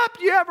 lift up,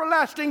 ye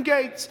everlasting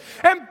gates,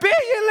 and be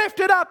ye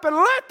lifted up, and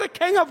let the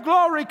King of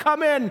glory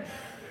come in.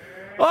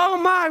 Oh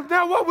my,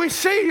 now what we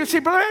see, you see,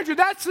 Brother Andrew,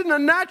 that's in the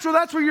natural.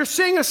 That's where you're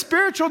seeing a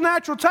spiritual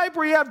natural type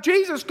where you have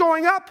Jesus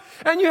going up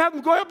and you have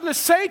him going up to the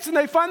saints and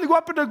they finally go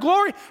up into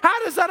glory.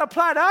 How does that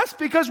apply to us?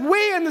 Because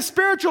we in the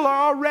spiritual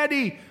are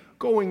already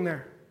going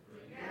there.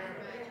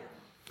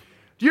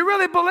 Do you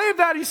really believe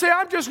that? You say,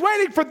 I'm just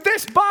waiting for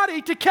this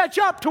body to catch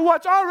up to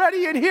what's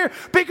already in here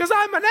because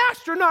I'm an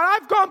astronaut.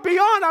 I've gone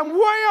beyond. I'm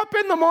way up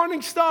in the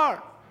morning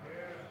star.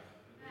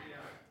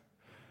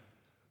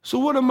 So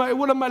what am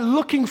I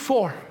looking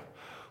for?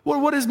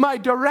 What is my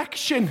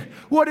direction?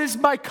 What is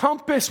my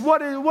compass?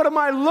 What am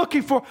I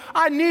looking for?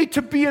 I need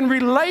to be in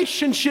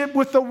relationship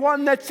with the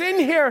one that's in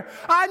here.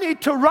 I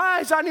need to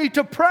rise. I need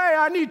to pray.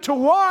 I need to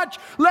watch,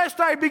 lest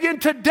I begin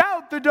to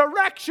doubt the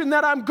direction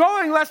that I'm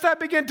going, lest I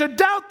begin to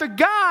doubt the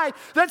guide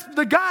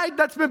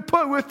that's been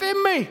put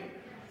within me.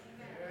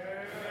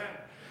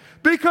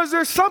 Because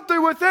there's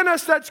something within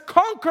us that's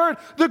conquered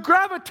the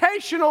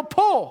gravitational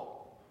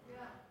pull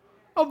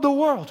of the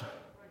world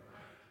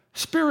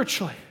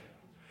spiritually.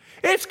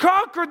 It's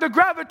conquered the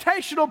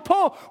gravitational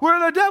pull where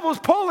the devil's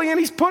pulling and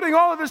he's putting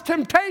all of his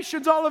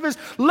temptations, all of his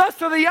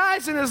lust of the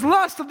eyes and his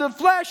lust of the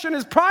flesh and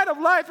his pride of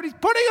life, and he's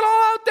putting it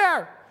all out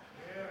there.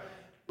 Yeah.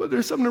 But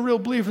there's something to real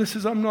believe. This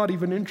is, I'm not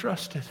even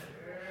interested.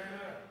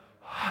 Yeah.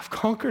 I've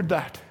conquered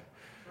that.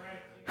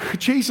 Right.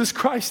 Jesus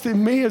Christ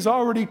in me has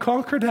already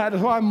conquered that.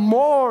 I'm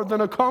more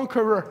than a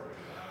conqueror.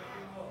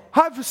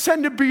 I've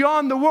ascended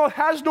beyond. The world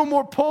has no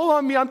more pull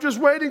on me. I'm just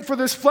waiting for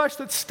this flesh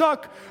that's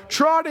stuck,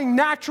 trotting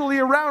naturally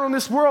around in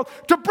this world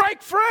to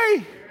break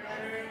free.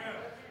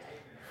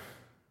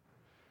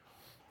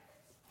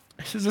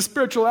 He says the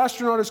spiritual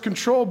astronaut is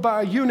controlled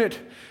by a unit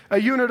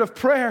of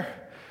prayer.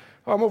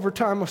 I'm over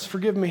time, must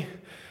forgive me.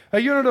 A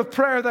unit of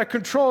prayer that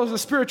controls the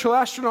spiritual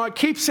astronaut. It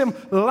keeps him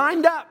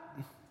lined up.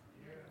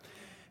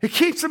 It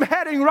keeps him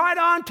heading right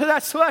on to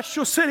that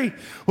celestial city.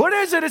 What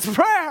is it? It's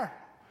prayer.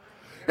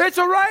 It's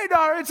a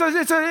radar.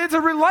 It's a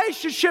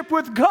relationship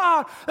with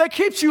God that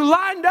keeps you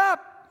lined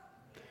up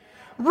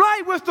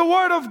right with the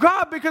Word of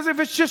God. Because if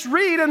it's just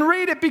read,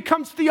 it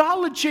becomes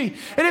theology,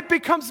 and it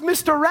becomes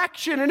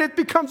misdirection, and it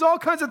becomes all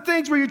kinds of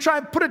things where you try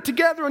and put it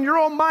together in your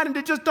own mind, and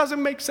it just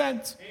doesn't make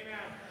sense. Amen.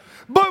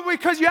 But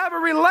because you have a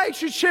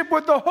relationship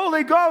with the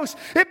Holy Ghost,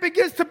 it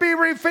begins to be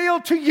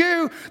revealed to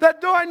you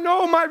that though I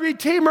know my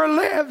Redeemer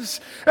lives,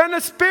 and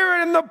the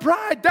Spirit and the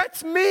bride,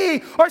 that's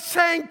me, are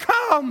saying,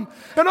 come,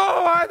 and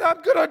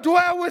I'm going to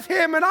dwell with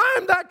him, and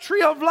I'm that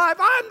tree of life.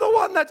 I'm the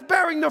one that's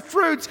bearing the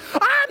fruits.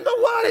 I'm the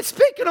one that's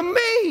speaking of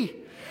me.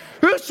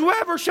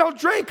 Whosoever shall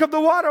drink of the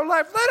water of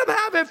life, let him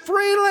have it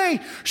freely.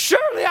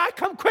 Surely I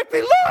come quickly.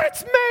 Lord,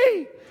 it's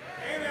me.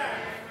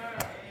 Amen.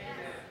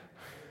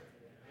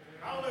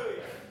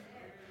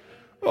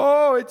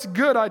 Oh, it's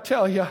good, I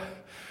tell you.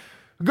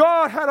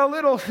 God had a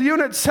little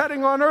unit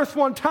setting on earth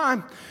one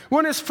time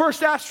when his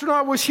first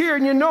astronaut was here.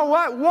 And you know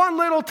what? One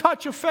little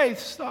touch of faith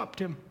stopped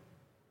him.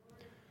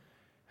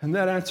 And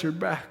that answered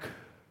back.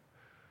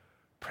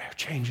 Prayer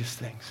changes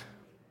things.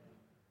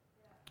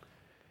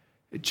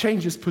 It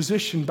changes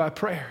position by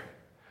prayer.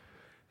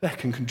 That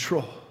can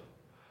control.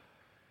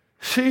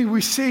 See,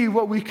 we see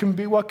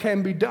what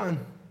can be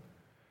done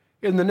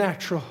in the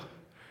natural.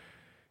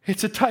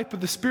 It's a type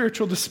of the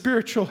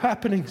spiritual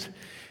happenings.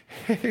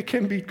 It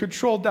can be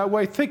controlled that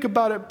way. Think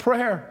about it,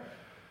 prayer.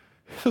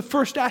 The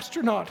first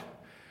astronaut,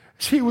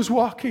 as he was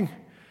walking,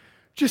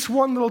 just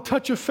one little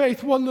touch of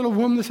faith, one little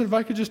woman that said, if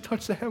I could just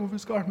touch the hem of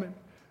his garment,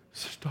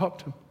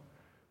 stopped him.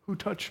 Who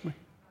touched me?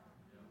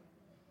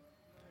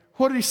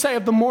 What did he say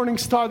of the morning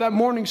star? That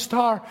morning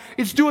star,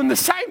 it's doing the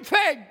same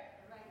thing.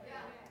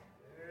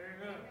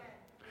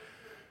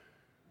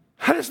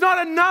 And it's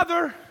not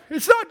another.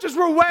 It's not just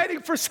we're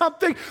waiting for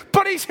something,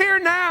 but he's here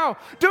now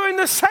doing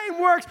the same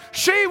works.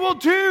 She will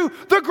do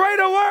the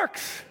greater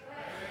works.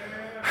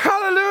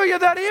 Hallelujah,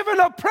 that even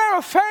a prayer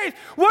of faith,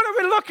 what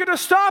are we looking to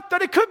stop?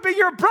 That it could be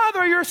your brother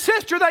or your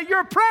sister that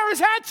your prayer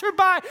is answered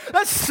by,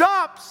 that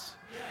stops.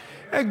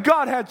 And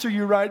God answer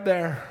you right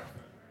there.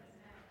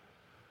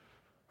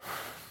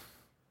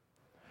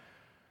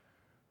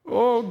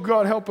 Oh,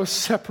 God, help us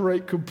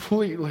separate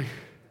completely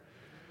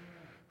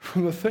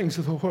from the things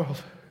of the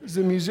world. As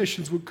the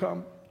musicians would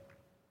come.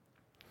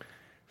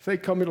 If they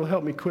come, it'll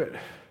help me quit.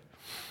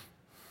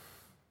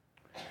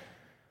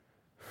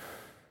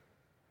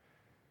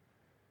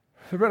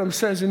 The Branham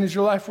says in Is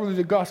Your Life Worthy of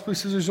the Gospel? He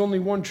says there's only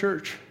one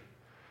church.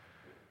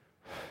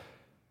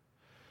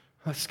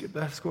 Let's skip that.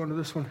 Let's go on to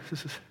this one. He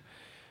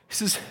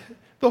says,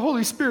 the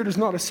Holy Spirit is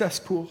not a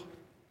cesspool.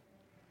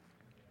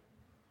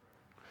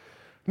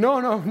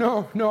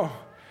 No.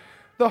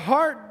 The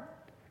heart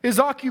is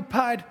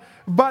occupied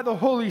by the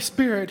Holy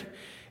Spirit,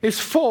 is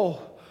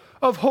full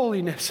of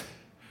holiness,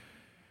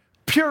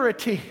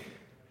 purity,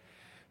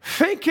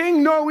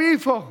 thinking no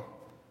evil,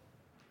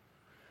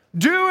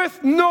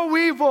 doeth no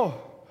evil,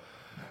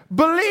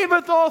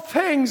 believeth all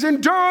things,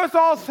 endureth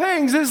all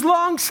things, is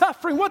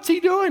long-suffering. What's he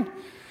doing?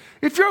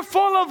 If you're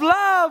full of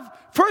love,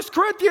 1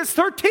 Corinthians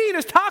 13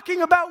 is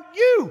talking about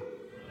you.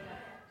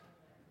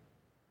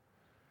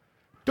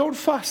 Don't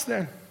fuss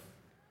then.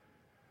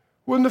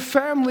 When the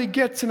family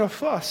gets in a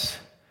fuss,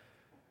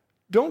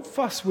 don't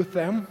fuss with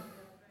them.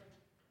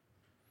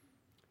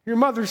 Your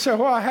mother said,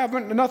 well, I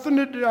haven't nothing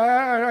to do.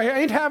 I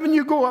ain't having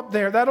you go up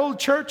there, that old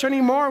church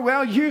anymore.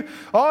 Well, you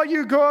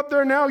go up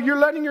there now, you're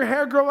letting your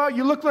hair grow out.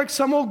 You look like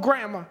some old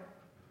grandma.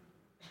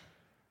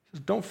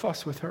 Says, don't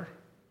fuss with her.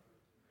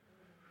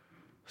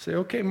 Say,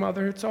 okay,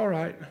 mother, it's all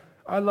right.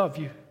 I love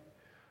you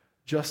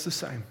just the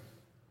same.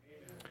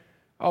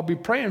 I'll be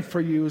praying for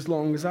you as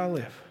long as I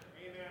live.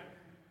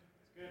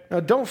 Now,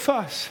 don't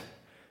fuss.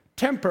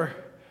 Temper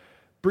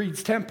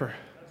breeds temper.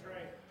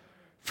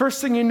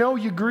 First thing you know,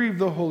 you grieve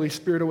the Holy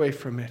Spirit away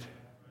from it.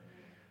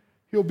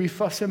 You'll be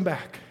fussing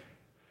back.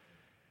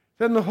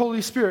 Then the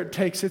Holy Spirit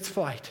takes its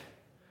flight.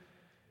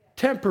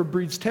 Temper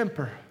breeds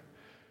temper.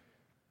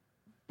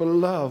 But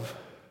love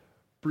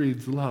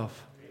breeds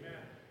love. Amen.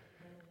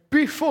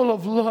 Be full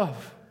of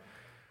love.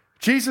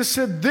 Jesus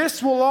said,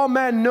 this will all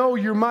men know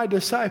you're my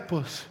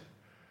disciples,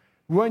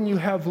 when you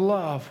have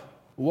love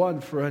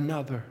one for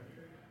another.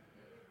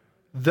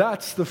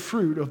 That's the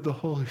fruit of the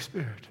Holy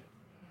Spirit.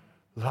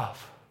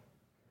 Love.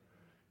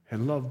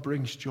 And love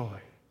brings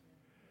joy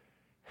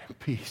and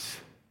peace,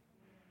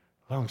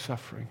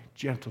 long-suffering,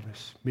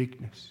 gentleness,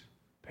 meekness,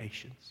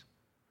 patience.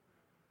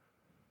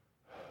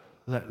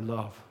 Let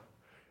love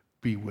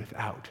be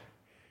without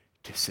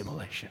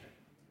dissimulation.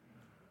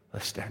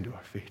 Let's stand to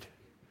our feet.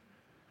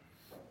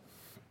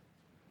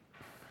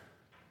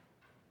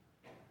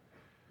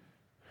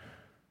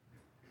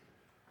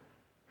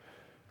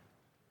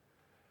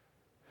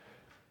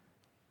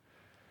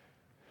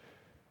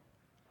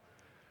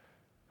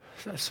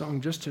 That song,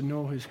 just to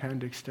know his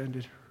hand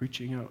extended,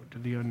 reaching out to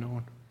the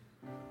unknown.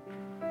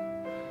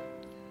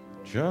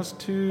 Just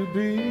to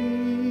be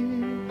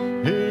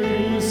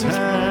his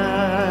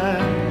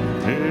hand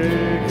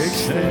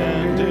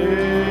extended,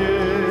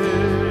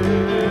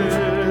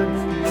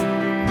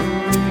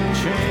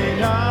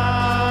 reaching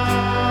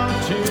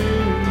out to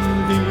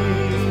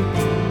thee,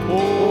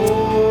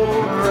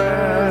 oh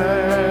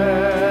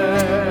rest.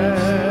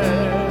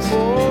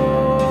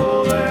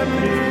 Oh, let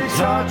me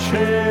touch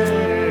him.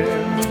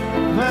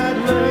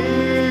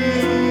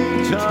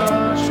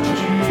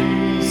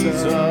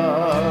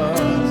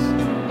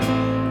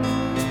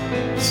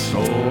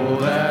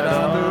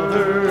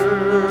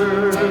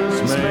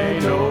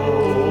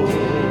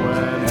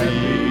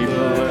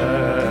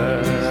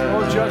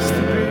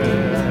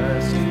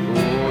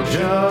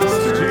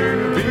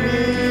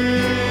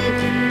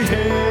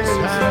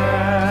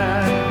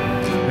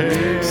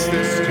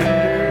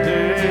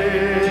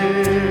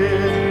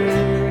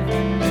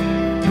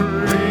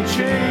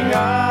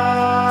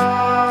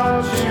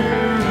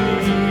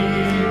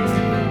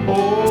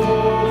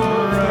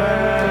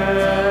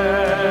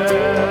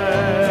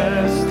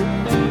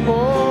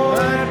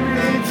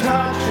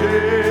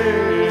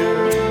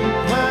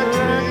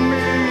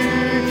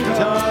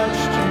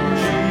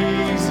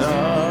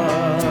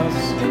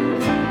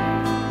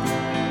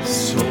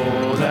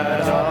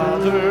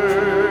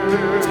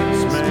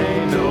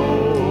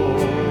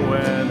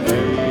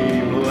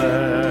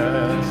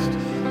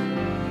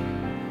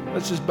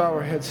 Bow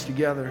our heads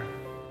together.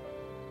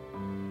 I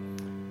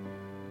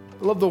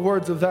love the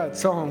words of that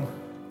song.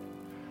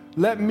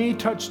 Let me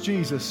touch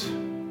Jesus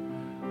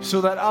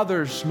so that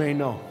others may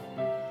know.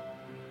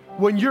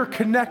 When you're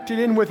connected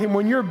in with him,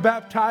 when you're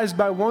baptized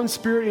by one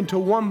Spirit into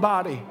one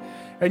body,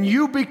 and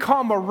you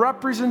become a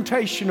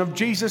representation of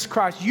Jesus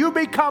Christ, you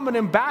become an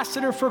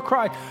ambassador for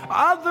Christ,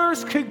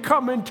 others can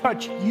come and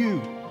touch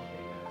you.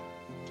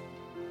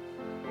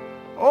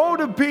 Oh,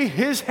 to be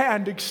his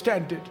hand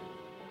extended.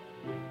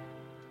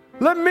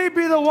 Let me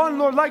be the one,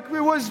 Lord, like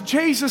it was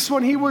Jesus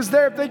when he was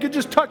there. If they could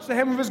just touch the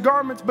hem of his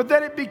garments. But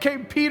then it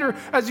became Peter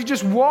as he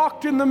just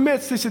walked in the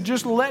midst. They said,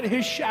 just let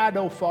his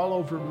shadow fall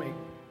over me.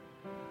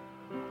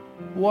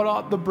 what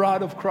ought the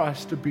bride of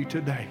Christ to be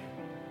today?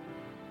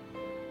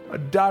 A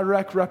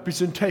direct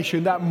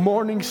representation, that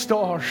morning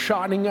star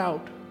shining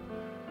out.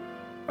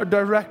 A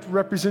direct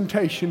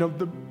representation of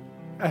the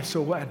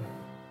SON.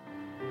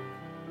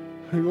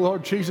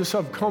 Lord Jesus,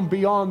 I've come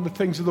beyond the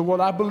things of the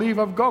world. I believe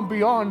I've gone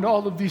beyond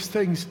all of these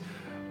things.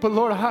 But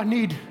Lord, I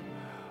need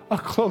a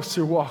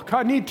closer walk.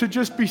 I need to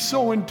just be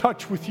so in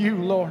touch with you,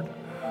 Lord.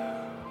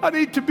 I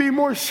need to be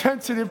more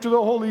sensitive to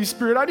the Holy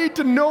Spirit. I need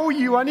to know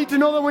you. I need to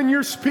know that when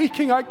you're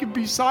speaking, I can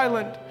be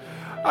silent.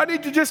 I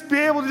need to just be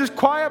able to just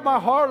quiet my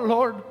heart,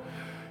 Lord.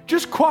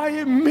 Just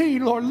quiet me,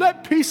 Lord.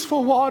 Let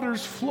peaceful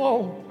waters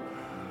flow.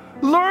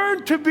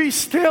 Learn to be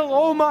still,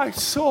 oh my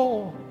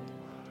soul.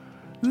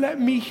 Let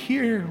me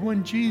hear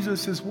when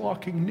Jesus is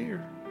walking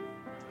near.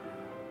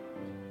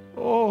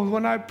 Oh,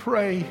 when I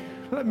pray,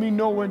 let me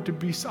know when to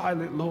be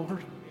silent,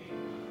 Lord.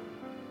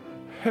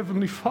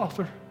 Heavenly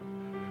Father,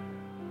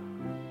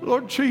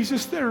 Lord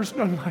Jesus, there is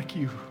none like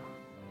you.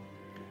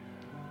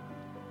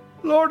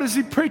 Lord, as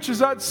he preaches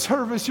that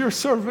service your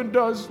servant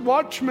does,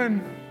 watchman,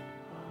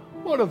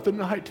 what of the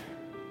night?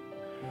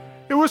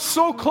 It was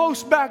so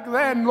close back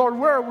then, Lord,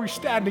 where are we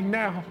standing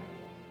now?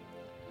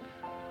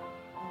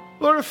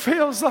 Lord, it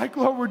feels like,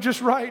 Lord, we're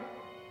just right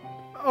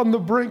on the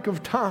brink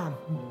of time.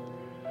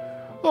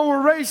 Lord,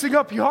 we're racing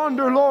up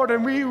yonder, Lord,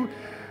 and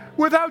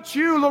without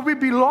you, Lord, we'd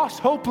be lost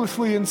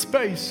hopelessly in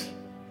space.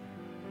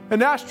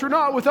 An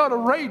astronaut without a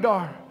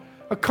radar,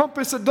 a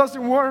compass that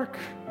doesn't work.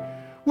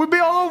 We'd be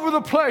all over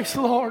the place,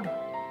 Lord.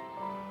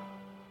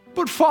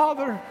 But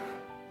Father,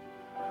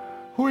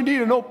 we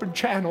need an open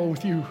channel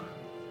with you.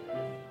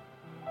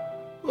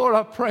 Lord,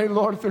 I pray,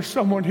 Lord, if there's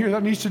someone here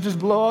that needs to just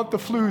blow out the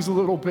flues a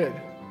little bit,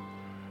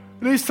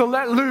 needs to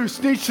let loose,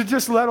 needs to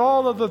just let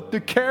all of the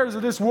cares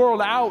of this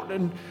world out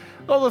and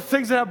all the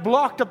things that have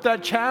blocked up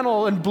that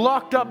channel and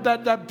blocked up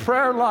that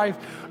prayer life.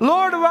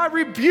 Lord, I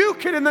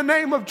rebuke it in the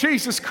name of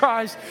Jesus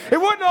Christ.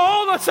 It wouldn't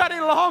hold us any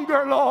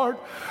longer, Lord.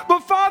 But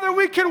Father,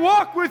 we can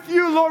walk with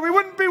you, Lord. We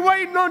wouldn't be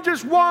waiting on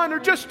just one or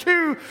just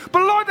two.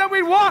 But Lord, that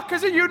we walk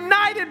as a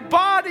united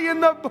body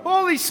in the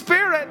Holy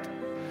Spirit.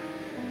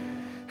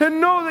 And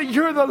know that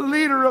you're the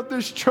leader of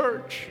this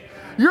church.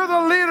 You're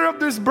the leader of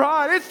this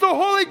bride. It's the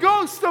Holy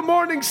Ghost, the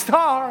morning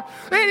star,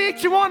 in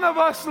each one of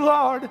us,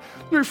 Lord,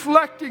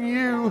 reflecting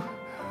you.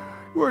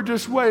 We're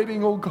just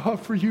waiting, oh God,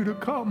 for you to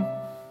come.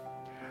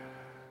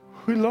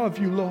 We love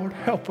you, Lord.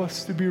 Help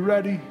us to be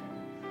ready.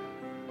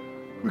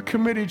 We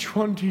commit each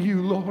one to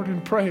you, Lord,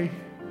 and pray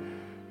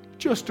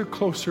just a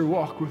closer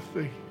walk with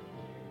thee.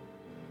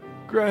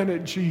 Grant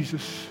it,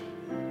 Jesus.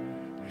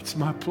 It's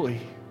my plea.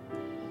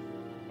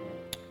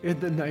 In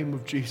the name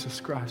of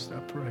Jesus Christ, I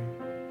pray.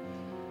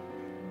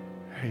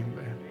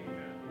 Amen.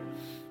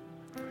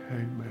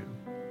 Amen.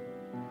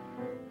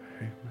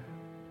 Amen.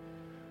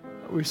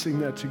 We sing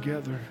that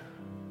together.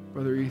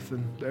 Brother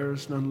Ethan, there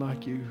is none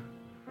like you.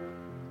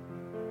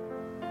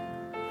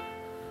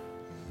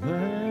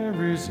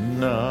 There is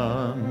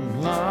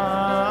none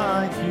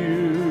like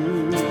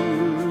you.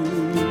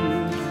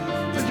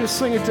 And just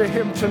sing it to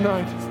him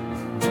tonight.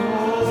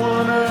 No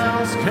one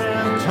else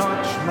can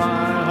touch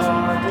my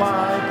heart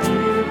like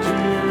you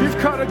do. You've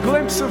caught a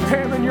glimpse of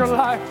him in your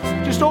life.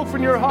 Just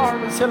open your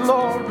heart and say,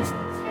 Lord,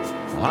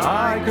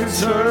 I could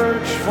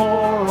search for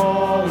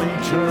all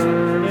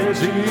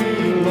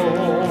eternity,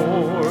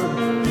 Lord,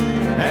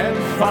 and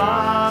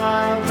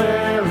find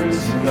there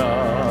is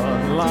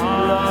none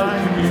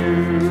like you.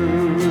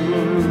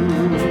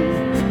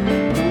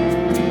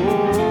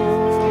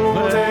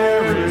 Oh,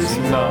 there is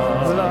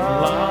none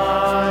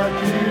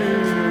like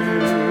you,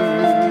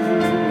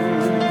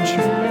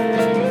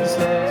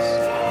 Jesus.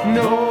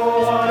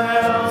 No one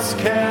else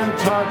can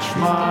touch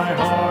my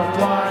heart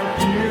like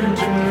you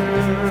do.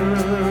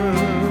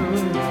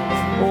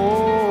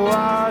 Oh,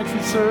 I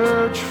can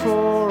search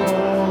for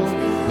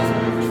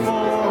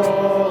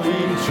all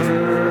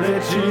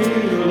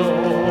eternity,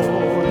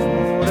 Lord,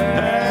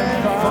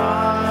 and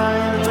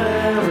find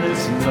there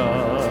is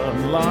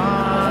none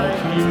like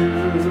you.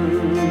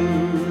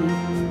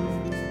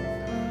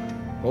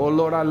 oh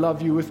Lord, I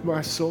love you with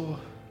my soul.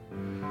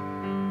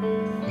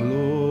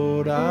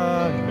 Lord,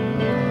 I love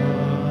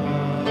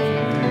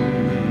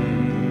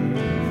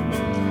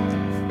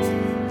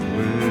you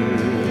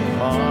with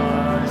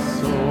my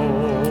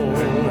soul.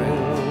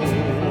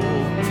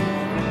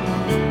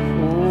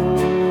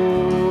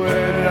 Oh,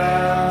 and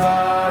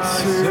I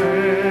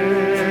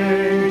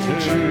sing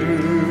to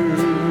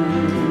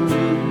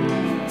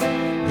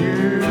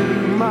you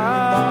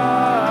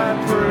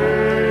my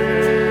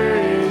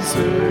praises.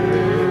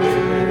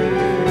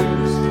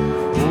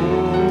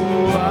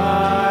 Oh,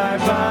 I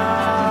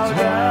bow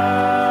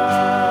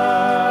down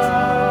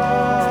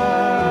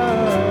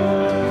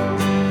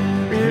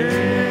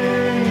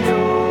in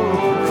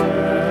your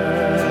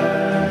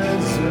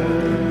presence.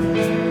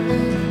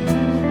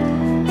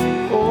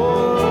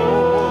 Oh,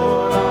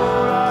 Lord, I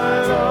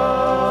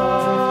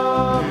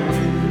love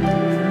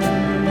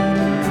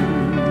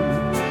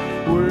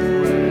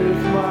you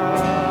with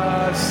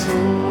my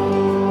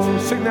soul.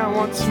 Sing that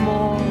once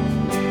more.